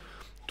роднина.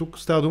 Тук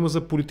става дума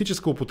за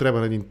политическа употреба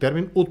на един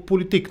термин от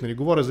политик. Нали.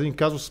 Говоря за един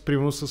казус,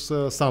 примерно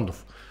с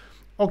Сандов.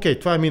 Окей,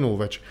 това е минало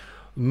вече.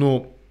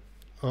 Но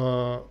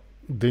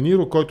Де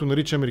Ниро, който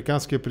нарича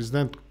американския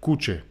президент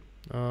куче,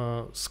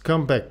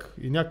 скъмбек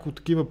и някои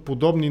такива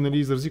подобни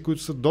изрази,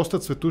 които са доста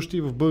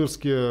цветущи в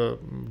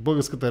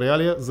българската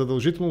реалия,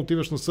 задължително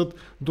отиваш на съд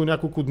до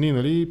няколко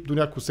дни, до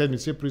няколко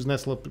седмици е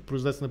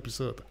произнесена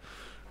присъдата.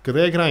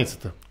 Къде е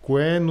границата?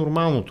 Кое е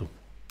нормалното?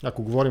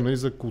 Ако говорим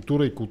за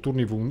култура и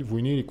културни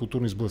войни или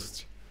културни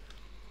сблъсъци.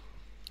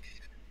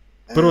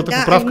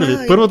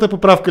 Първата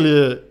поправка ли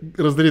е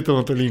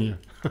разделителната линия?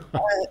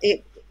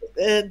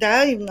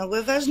 Да, и много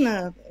е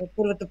важна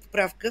първата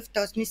поправка, в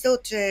този смисъл,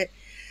 че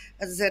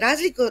за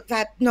разлика,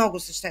 това е много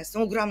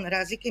съществено, огромна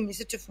разлика и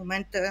мисля, че в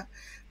момента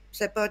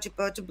все повече и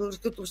повече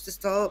българското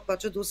общество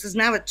почва да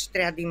осъзнава, че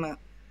трябва да има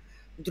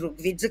друг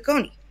вид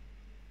закони.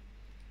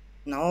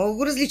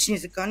 Много различни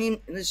закони,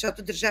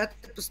 защото държавата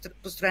е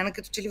построена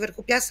като че ли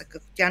върху пясък.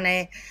 Ако тя не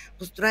е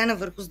построена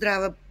върху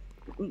здрава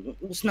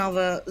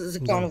основа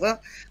законова,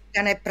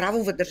 тя не е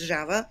правова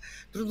държава,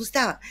 трудно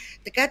става.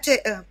 Така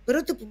че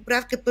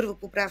първа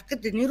поправка,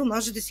 Де Ниро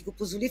може да си го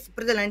позволи в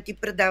определен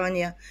тип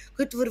предавания,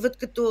 които върват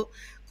като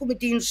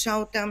комедийно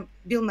шоу, там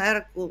Бил Мер,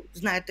 ако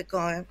знаете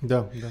кой е.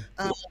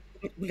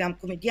 Голям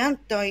комедиант.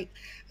 Той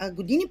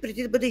години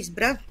преди да бъде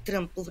избран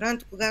Тръмп, по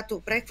времето, когато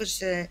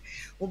опрекваше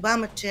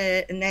Обама,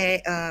 че не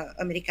е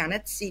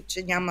американец и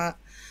че няма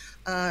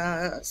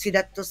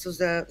свидетелство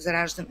за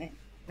раждане,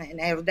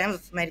 не е роден в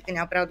Америка,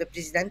 няма право да е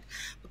президент.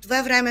 По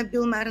това време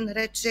Бил Мер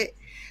нарече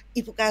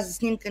и показа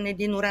снимка на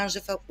един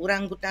оранжев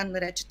орангутан,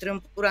 нарече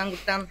Тръмп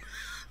орангутан.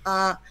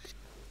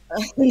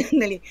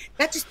 Нали.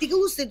 Така че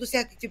стигало се до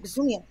всякакви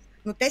безумия,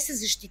 но те са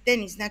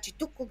защитени. Значи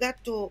тук,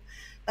 когато...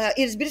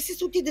 и разбира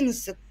се отиде на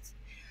съд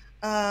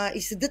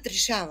и съдът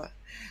решава.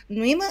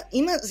 Но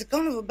има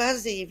законова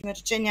база и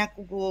нарече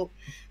някого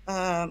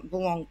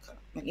болонка.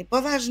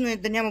 По-важно е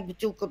да няма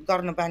бутилка от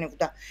горна баня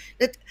вода.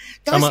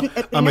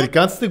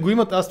 Американците го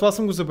имат, аз това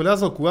съм го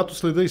забелязал, когато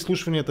следа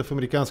изслушванията в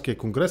Американския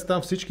конгрес,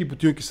 там всички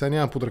бутилки, сега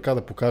нямам под ръка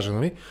да покажа,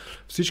 нали?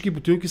 Всички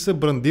бутилки са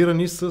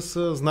брандирани с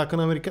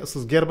знака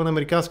с герба на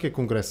Американския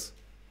конгрес.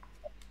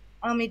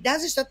 Да,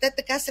 защото те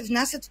така се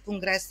внасят в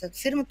конгреса.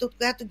 Фирмата, от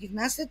която ги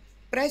внасят,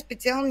 прави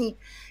специални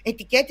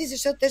етикети,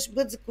 защото те ще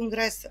бъдат за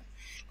конгреса.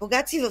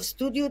 Когато си в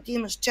студио, ти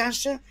имаш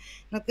чаша,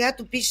 на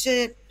която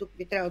пише, тук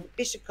би трябвало да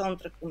пише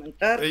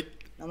Контракоментар.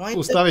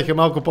 Оставиха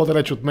малко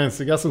по-далеч от мен,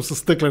 сега съм със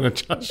стъклена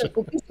чаша.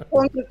 Ако пише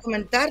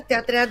Контракоментар,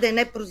 тя трябва да е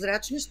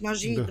непрозрачна,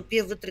 може и да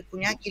пие вътре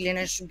коняк или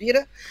нещо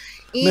бира.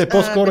 Не,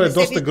 по-скоро е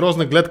доста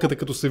грозна гледката,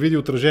 като се види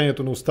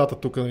отражението на устата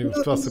тук.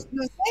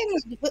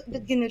 Да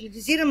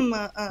генерализирам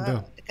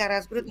така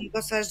разговора, да не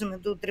го свеждаме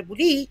до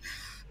дреболии.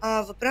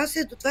 Въпросът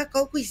е до това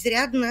колко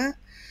изрядна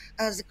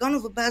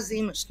законова база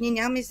имаш. Ние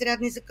нямаме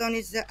изрядни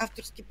закони за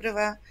авторски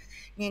права,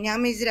 ние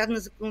нямаме изрядна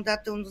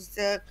законодателност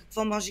за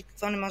какво може и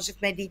какво не може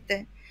в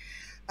медиите,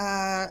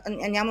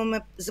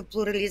 нямаме за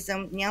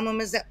плурализъм,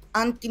 нямаме за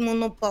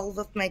антимонопол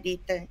в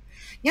медиите.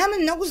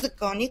 Нямаме много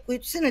закони,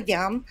 които се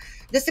надявам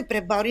да се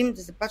преборим,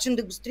 да започнем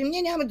да го строим.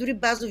 Ние нямаме дори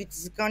базовите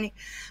закони.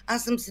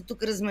 Аз съм се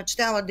тук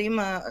размечтала да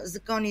има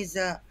закони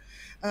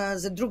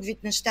за друг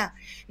вид неща.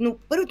 Но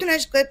първото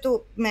нещо,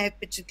 което ме е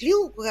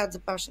впечатлило, когато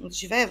започнах да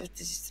живея в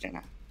тази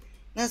страна,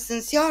 на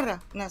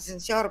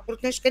асансьора, първо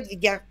нещо, като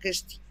видях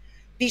къщи,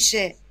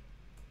 пише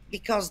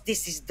because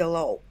this is the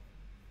law.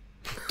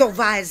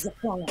 Това е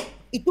закона.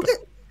 И тук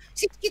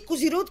всички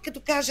козируват,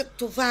 като кажат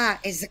това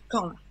е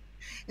закона.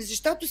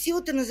 Защото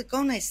силата на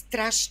закона е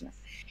страшна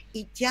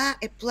и тя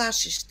е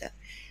плашеща.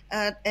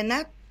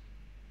 Една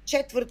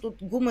четвърт от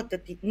гумата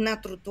ти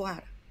на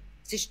тротуара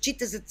се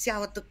счита за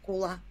цялата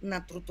кола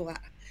на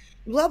тротуара.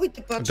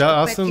 Глобите почват. Да,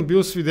 аз съм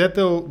бил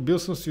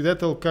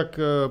свидетел как...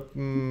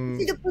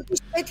 Ти да платиш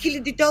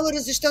 $5000,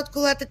 защото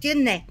колата ти е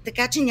не.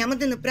 Така че няма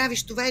да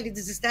направиш това или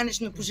да застанеш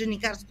на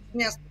пожарникарското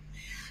място.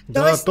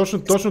 Да,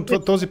 точно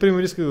този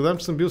пример исках да дам,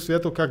 че съм бил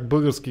свидетел как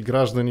български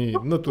граждани,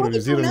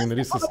 натурализирани,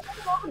 нали, с...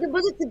 да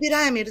бъдат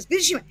събираеми.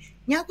 Разбираш ме,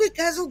 някой е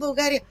казал в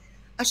България,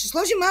 а ще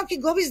сложи малки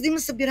глоби, за да има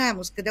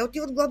събираемост. Къде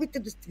отиват глобите?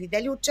 Да сте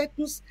видели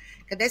отчетност?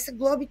 Къде са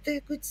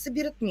глобите, които се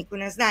събират? Никой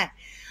не знае.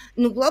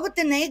 Но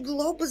глобата не е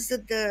глоба, за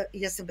да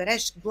я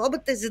събереш.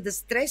 Глобата е, за да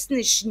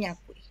стреснеш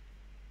някой.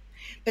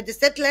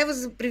 50 лева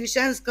за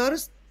превишена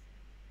скорост?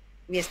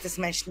 Вие сте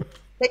смешни.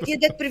 Те тия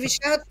дет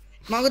превишават,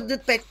 могат да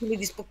дадат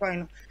 5000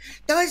 спокойно.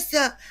 Тоест,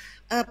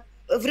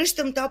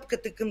 връщам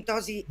топката към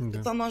този,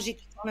 какво може и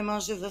какво не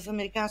може в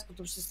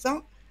американското общество.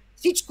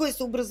 Всичко е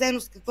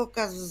съобразено с какво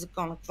казва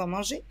закона, какво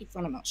може и какво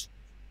не може.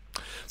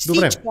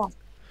 Добре.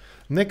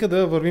 Нека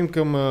да вървим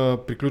към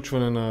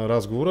приключване на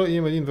разговора.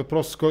 Имам един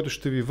въпрос, с който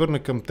ще ви върна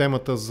към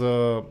темата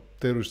за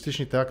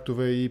терористичните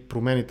актове и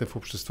промените в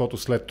обществото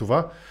след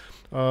това.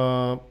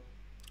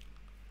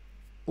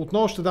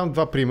 Отново ще дам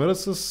два примера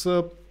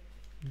с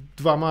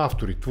двама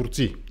автори,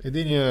 творци.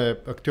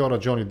 Единият е актьора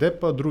Джони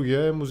Деп, а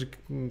другия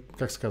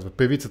е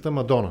певицата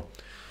Мадона.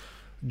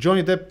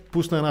 Джони Деп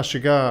пусна една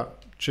шега,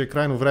 че е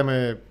крайно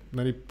време,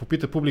 нали,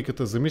 попита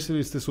публиката,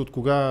 замислили сте се от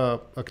кога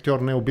актьор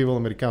не е убивал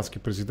американски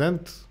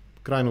президент,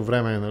 крайно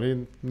време е, нали,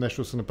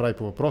 нещо да се направи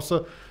по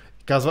въпроса.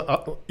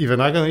 Казва, и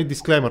веднага, нали,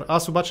 дисклеймер,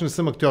 аз обаче не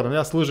съм актьор, нали,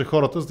 аз лъжа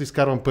хората, за да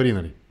изкарвам пари,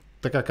 нали.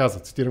 Така каза,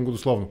 цитирам го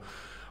дословно.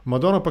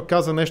 Мадона пък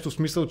каза нещо в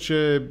смисъл,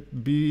 че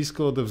би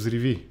искала да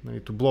взриви,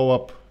 нали, to blow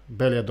up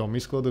Белия дом,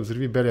 искала да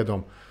взриви Белия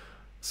дом.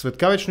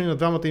 Светкавично и на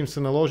двамата им се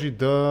наложи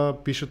да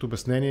пишат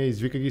обяснения,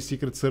 извика ги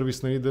Secret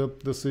Service, нали,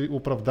 да се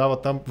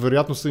оправдават там.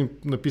 Вероятно са им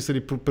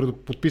написали,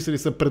 подписали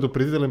са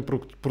предупредителен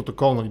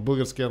протокол, нали,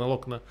 български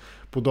аналог на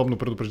подобно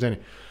предупреждение.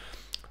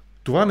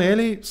 Това не е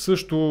ли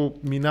също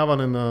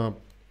минаване на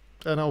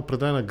една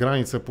определена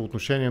граница по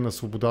отношение на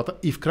свободата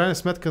и в крайна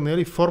сметка не е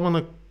ли форма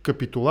на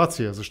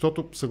капитулация?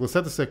 Защото,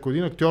 съгласете се, ако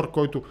един актьор,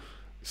 който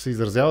се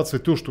изразява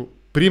цветущо,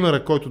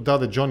 примера, който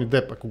даде Джони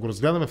Деп, ако го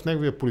разгледаме в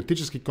неговия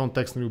политически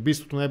контекст, на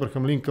убийството на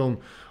Ебрахам Линкълн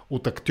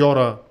от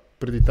актьора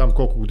преди там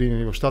колко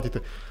години в Щатите,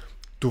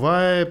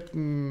 това е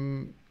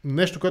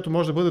нещо, което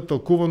може да бъде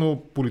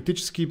тълкувано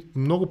политически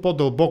много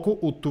по-дълбоко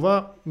от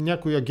това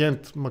някой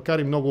агент, макар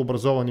и много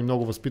образован и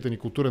много възпитан и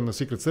културен на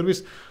Secret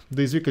Service,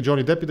 да извика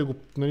Джони Деп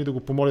и да го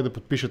помоли да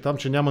подпише там,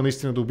 че няма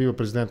наистина да убива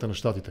президента на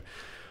Щатите.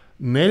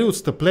 Не е ли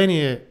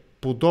отстъпление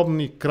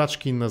подобни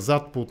крачки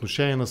назад по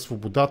отношение на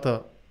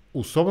свободата,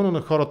 особено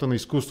на хората на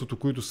изкуството,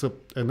 които са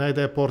една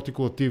идея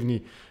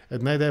по-артикулативни,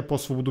 една идея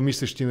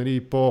по-свободомислещи, нали,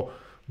 и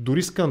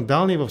дори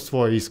скандални в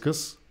своя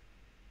изказ?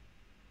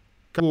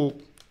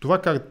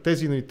 Това как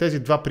тези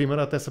два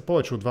примера, те са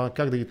повече от два,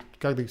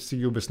 как да си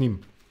ги обясним?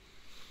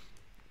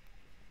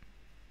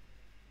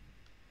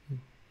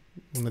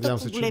 Надявам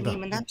се, че големи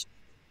имена.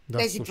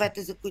 Тези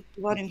двете, за които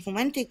говорим в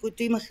момента и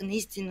които имаха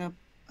наистина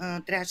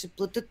трябваше да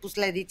платят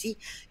последици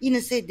и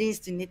не са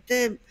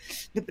единствените.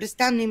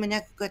 Непрестанно има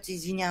някой, който се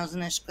извинява за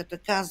нещо, което е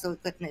казал и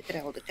което не е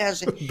трябвало да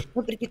каже.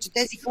 Въпреки че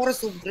тези хора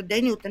са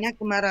обградени от една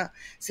камара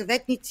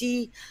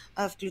съветници,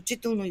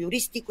 включително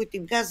юристи, които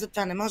им казват,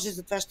 това не може,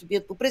 затова ще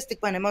бият по пръстите,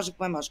 кое не може,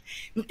 кое може.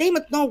 Но те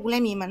имат много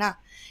големи имена.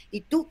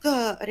 И тук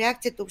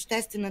реакцията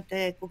обществената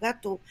е,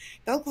 когато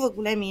толкова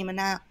големи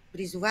имена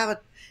призовават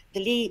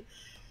дали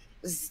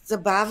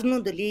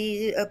забавно,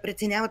 дали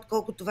преценяват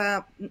колко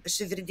това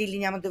ще вреди или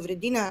няма да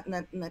вреди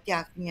на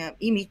тяхния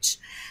имидж,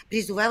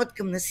 призовават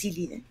към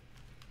насилие.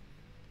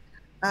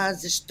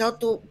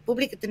 Защото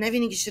публиката не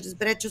винаги ще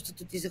разбере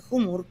чувството ти за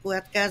хумор,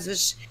 когато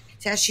казваш,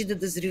 сега ще ида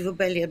да взрива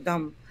Белия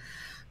дом.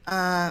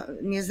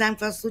 Ние знаем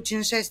какво се случи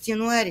на 6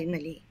 януари,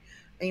 нали?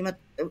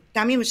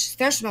 Там имаше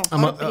страшно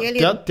много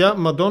хора. Тя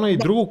Мадона и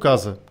друго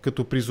каза,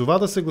 като призова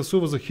да се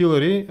гласува за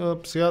Хилари,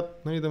 сега,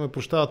 нали, да ме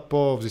прощават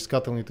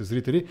по-взискателните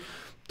зрители,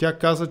 тя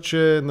каза,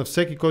 че на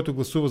всеки, който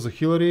гласува за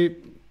Хилари,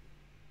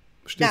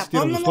 ще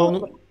цитирам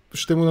дословно,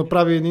 ще му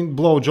направи един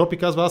блоуджоб и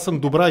казва, аз съм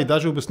добра, и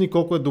даже обясни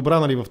колко е добра,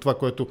 нали, в това,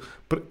 което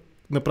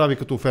направи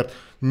като оферта.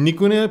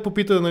 Никой не я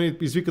попита, нали,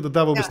 извика да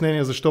дава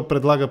обяснение защо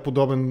предлага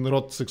подобен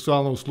род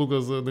сексуална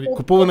услуга за, нали,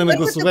 купуване на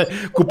гласове.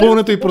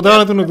 Купуването и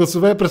продаването на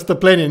гласове е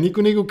престъпление.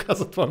 Никой не го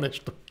каза това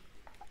нещо.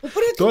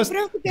 Първото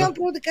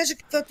трябва да кажа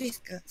каквото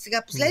иска.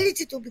 Сега,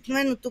 последиците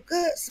обикновено тук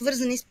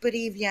свързани с пари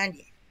и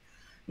влияние.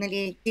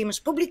 Нали, ти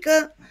имаш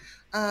публика,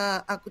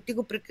 ако ти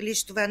го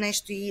прекалиш това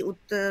нещо и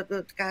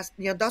така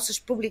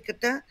ядосаш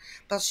публиката,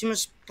 после ще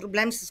имаш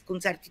проблем с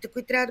концертите,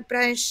 които трябва да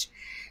правиш,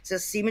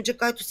 с имиджа,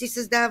 който си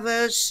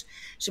създаваш,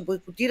 ще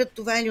бойкотират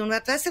това или това.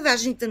 Това са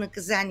важните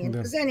наказания. Да.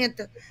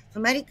 Наказанията в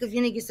Америка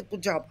винаги са по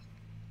джоба.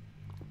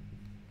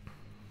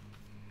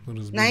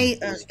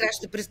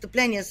 Най-страшните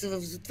престъпления са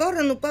в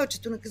затвора, но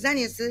повечето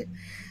наказания се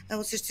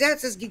осъществяват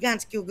с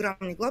гигантски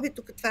огромни глоби.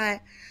 Тук това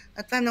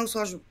е много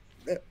сложно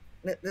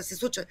да се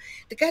случва.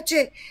 Така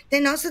че те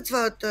носят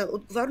своята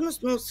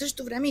отговорност, но в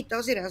същото време и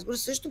този разговор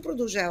също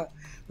продължава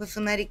в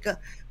Америка.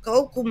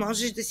 Колко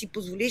можеш да си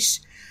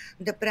позволиш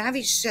да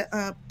правиш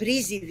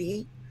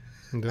призиви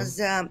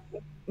за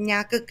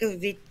някакъв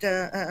вид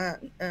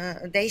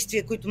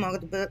действия, които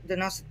могат да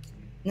носят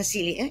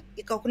насилие,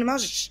 и колко не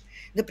можеш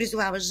да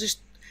призоваваш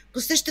по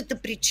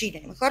същата причина.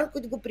 Има хора,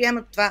 които го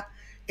приемат това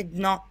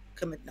едно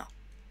към едно.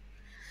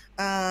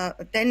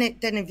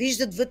 Те не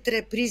виждат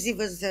вътре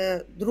призива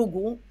за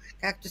друго,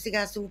 както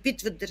сега се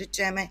опитват, да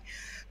речеме,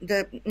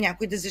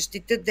 някой да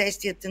защитят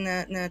действията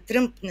на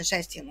Тръмп на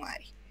 6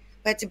 януари.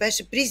 Което си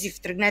беше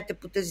призив: тръгнете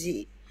по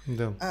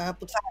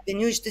това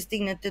авеню и ще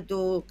стигнете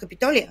до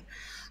Капитолия.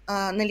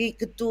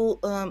 Като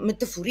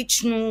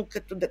метафорично,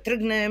 като да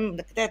тръгнем,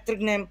 къде да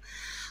тръгнем.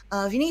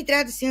 Винаги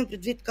трябва да си има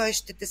предвид кой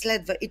ще те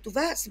следва. И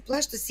това се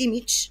плаща с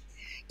имидж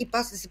и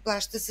после се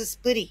плаща с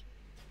пари.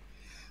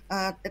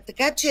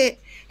 Така че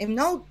е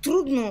много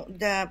трудно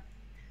да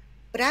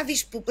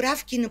правиш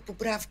поправки на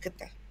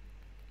поправката,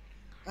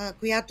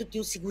 която ти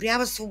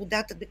осигурява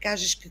свободата да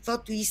кажеш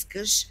каквото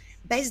искаш,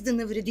 без да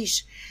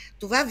навредиш.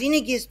 Това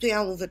винаги е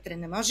стояло вътре.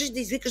 Не можеш да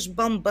извикаш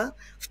бомба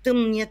в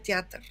тъмния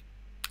театър.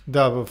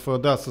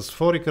 Да, с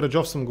Флори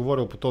Караджов съм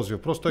говорил по този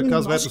въпрос. Той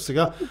казва: ето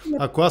сега,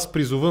 ако аз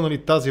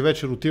призова, тази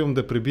вечер отивам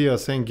да пребия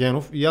Асен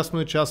Генов, и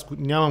ясно е, че аз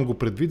нямам го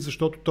предвид,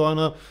 защото той е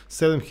на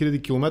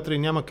 7000 км и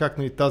няма как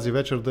тази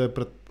вечер да е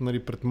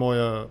пред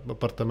моя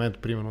апартамент,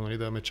 примерно,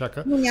 да ме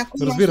чака. Но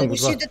някой разбирам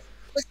може да реши да те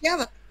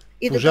спасява.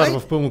 Пожар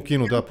в пълно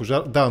кино,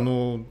 пожар.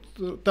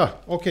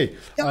 Окей.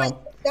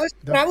 Тоест,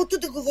 правото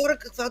да говоря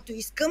каквото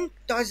искам,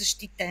 то е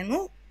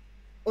защитено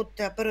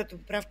от първата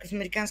поправка в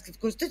Американската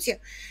конституция,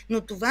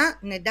 но това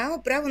не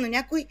дава право на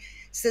някой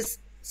с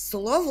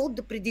слово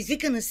да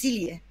предизвика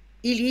насилие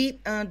или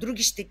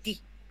други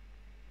щети.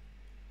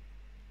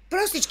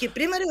 Простичкият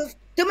пример е в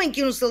тъмен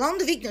киносалон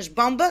да викнеш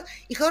бомба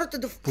и хората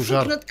да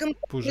впукнат към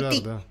пожар.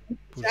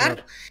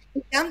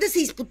 И там да се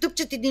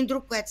изпотъпчат един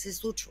друг, което се е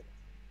случило.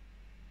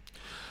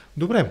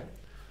 Добре,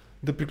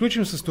 да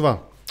приключим с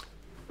това.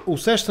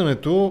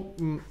 Усещането,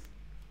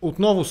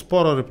 отново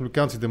спора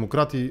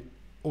републиканци-демократи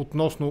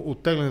относно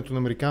оттеглянето на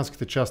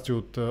американските части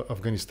от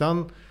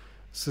Афганистан,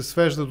 се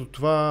свежда до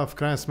това, в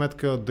крайна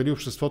сметка, дали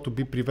обществото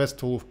би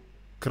приветствало в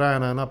края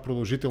на една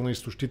продължителна и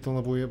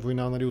изтощителна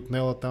война,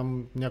 отнела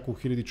там няколко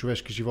хиляди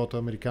човешки живота,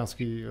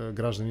 американски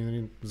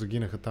граждани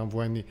загинаха там,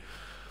 военни,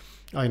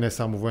 а и не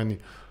само военни.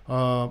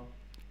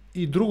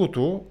 И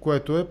другото,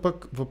 което е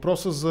пък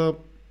въпроса за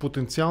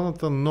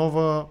потенциалната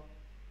нова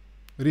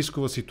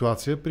рискова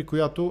ситуация, при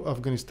която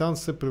Афганистан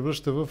се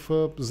превръща в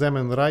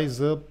земен рай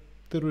за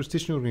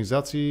терористични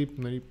организации,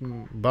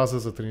 база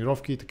за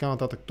тренировки и така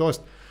нататък.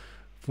 Тоест,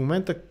 в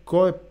момента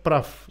кой е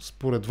прав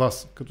според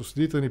вас, като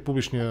следите ни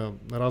публичния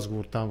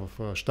разговор там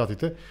в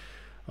Щатите,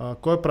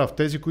 кой е прав?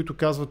 Тези, които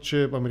казват,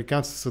 че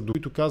американците са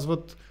които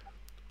казват: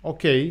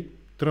 окей,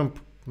 Тръмп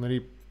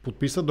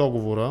подписа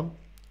договора,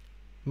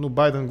 но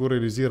Байден го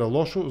реализира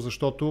лошо,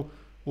 защото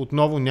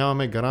отново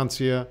нямаме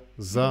гаранция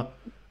за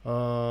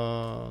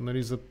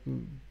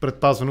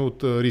предпазване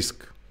от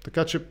риск.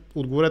 Така че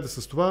отговорете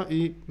с това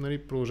и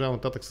продължавам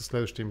нататък с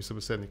следващия ми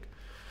събеседник.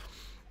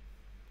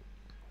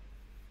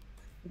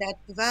 Да,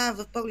 това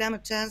в по-голяма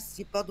част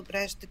и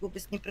по-добре ще го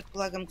обясни,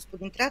 предполагам,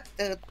 господин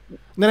Трат.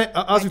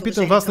 Аз ви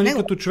питам вас,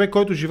 като човек,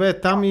 който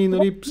живее там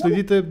и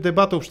следите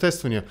дебата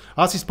обществения.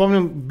 Аз си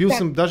спомням, бил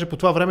съм даже по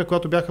това време,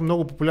 когато бяха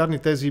много популярни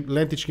тези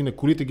лентички на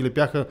колите, ги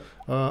лепяха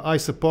I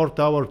support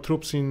our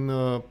troops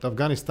in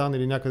Афганистан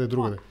или някъде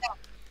другаде.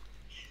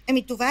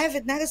 Това е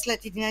веднага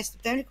след 11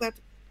 септември,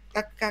 когато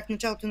как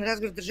началото на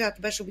разговор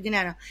държавата беше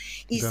обединена.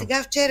 И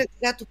сега вчера,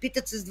 когато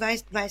питат с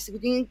 20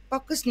 години,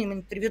 по-късно има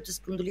интервюта с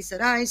Кондолиса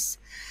Райс,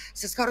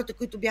 с хората,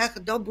 които бяха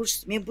до Буш.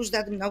 Самия Буш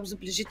даде много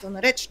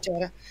забележителна реч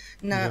вчера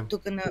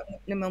тук на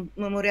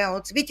мемориала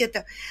от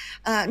събитията.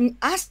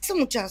 Аз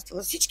съм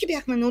участвала. Всички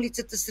бяхме на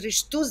улицата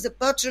срещу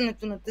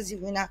започването на тази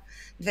война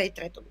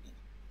 2003 година.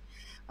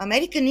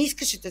 Америка не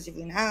искаше тази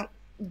война.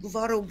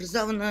 Говоря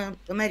образована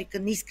Америка,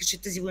 не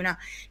искаше тази война.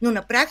 Но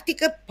на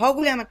практика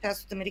по-голяма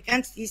част от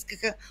американците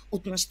искаха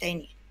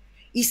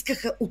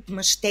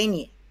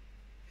отмъщение.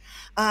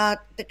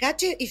 Така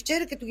че и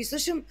вчера, като ги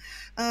слушам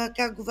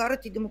как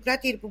говорят и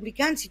демократи и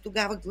републиканци,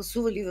 тогава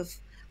гласували в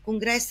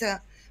Конгреса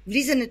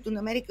влизането на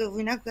Америка в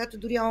война, която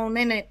дори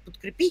ООН не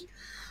подкрепи,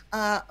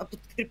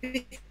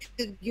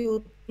 подкрепиха ги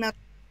от НАТО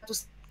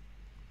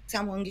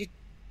само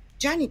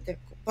англичаните,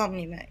 ако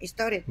помниме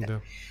историята. Да.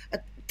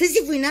 Тази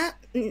война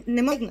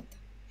не мъгната.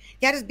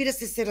 Тя, разбира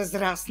се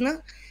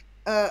разрасна,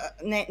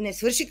 не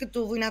свърши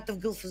като войната в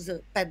Гълфа за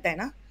 5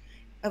 дена,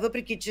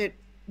 въпреки че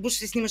Буш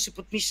се снимаше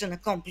под Mission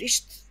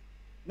Accomplished,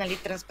 нали,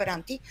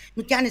 транспаранти,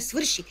 но тя не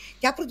свърши.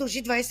 Тя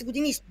продължи 20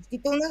 години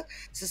изключителна,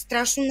 с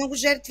страшно много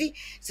жертви,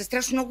 с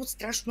страшно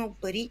много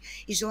пари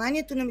и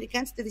желанието на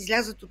американците да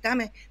излязат оттам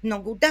е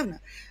много отдавна.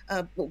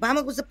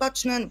 Обама го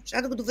започна, не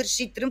можа да го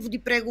довърши, Тръмп води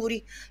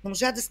преговори, не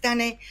можа да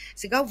стане.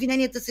 Сега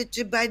обвиненията са,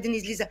 че Байден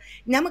излиза.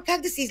 Няма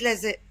как да се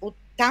излезе от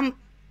там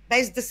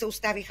без да се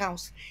остави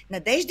хаос.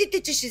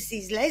 Надеждите, че ще се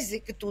излезе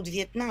като от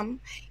Виетнам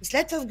и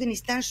след това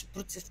Афганистан ще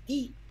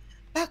процъфти,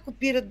 пак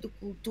опират до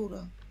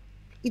култура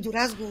и до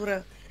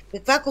разговора.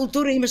 Каква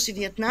култура имаше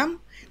Виетнам,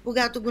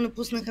 когато го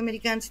напуснах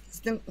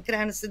американците в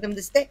края на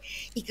 70-те,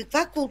 и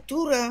каква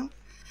култура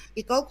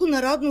и колко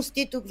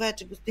народности тук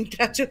вече, господин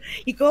Трачев,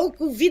 и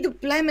колко вида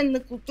племенна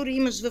култура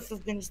имаш в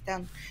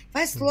Афганистан.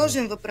 Това е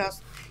сложен въпрос.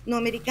 Но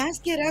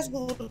американският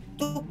разговор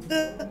тук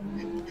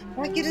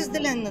пак е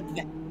разделен на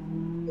две.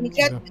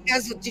 Демократите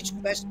казват, всичко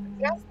беше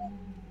прекрасно.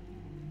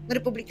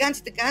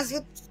 Републиканците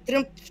казват,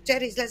 Тръмп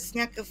вчера излезе с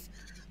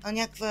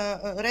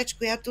някаква реч,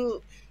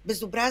 която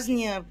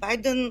безобразния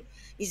Байден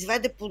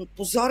изведе по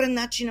позорен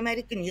начин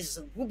Америка. Ние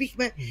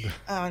загубихме.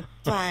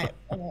 Това е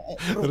провал.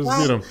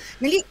 Разбирам.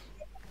 Нали,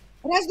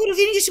 разговорът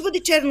винаги ще бъде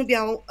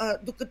черно-бяло,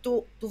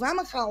 докато това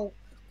махало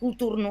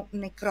културно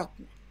не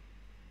кротне.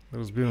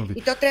 Разбирам ви.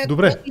 И то трябва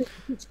Добре. Да...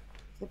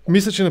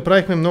 Мисля, че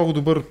направихме много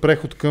добър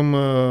преход към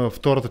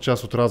втората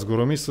част от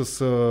разговора ми с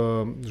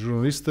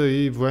журналиста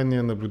и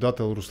военния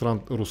наблюдател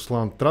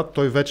Руслан Трат.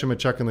 Той вече ме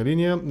чака на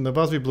линия. На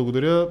вас ви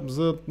благодаря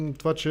за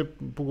това, че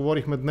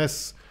поговорихме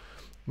днес,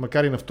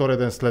 макар и на втория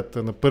ден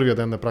на първия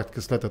ден на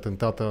практика след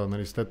атентата,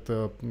 нали, след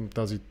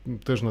тази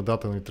тъжна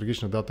дата, нали,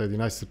 трагична дата,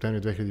 11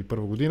 септември 2001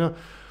 година.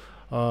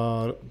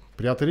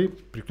 Приятели,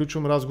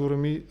 приключвам разговора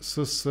ми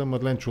с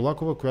Мадлен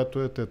Чолакова,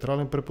 която е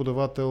театрален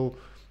преподавател,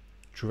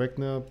 човек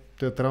на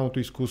театралното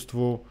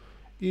изкуство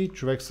и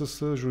човек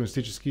с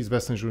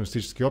известен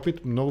журналистически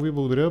опит. Много ви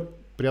благодаря.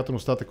 Приятен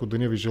остатък от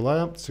деня ви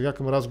желая. Сега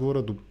към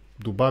разговора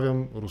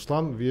добавям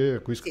Руслан. Вие,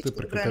 ако искате,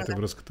 прекратете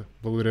връзката.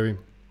 Благодаря ви.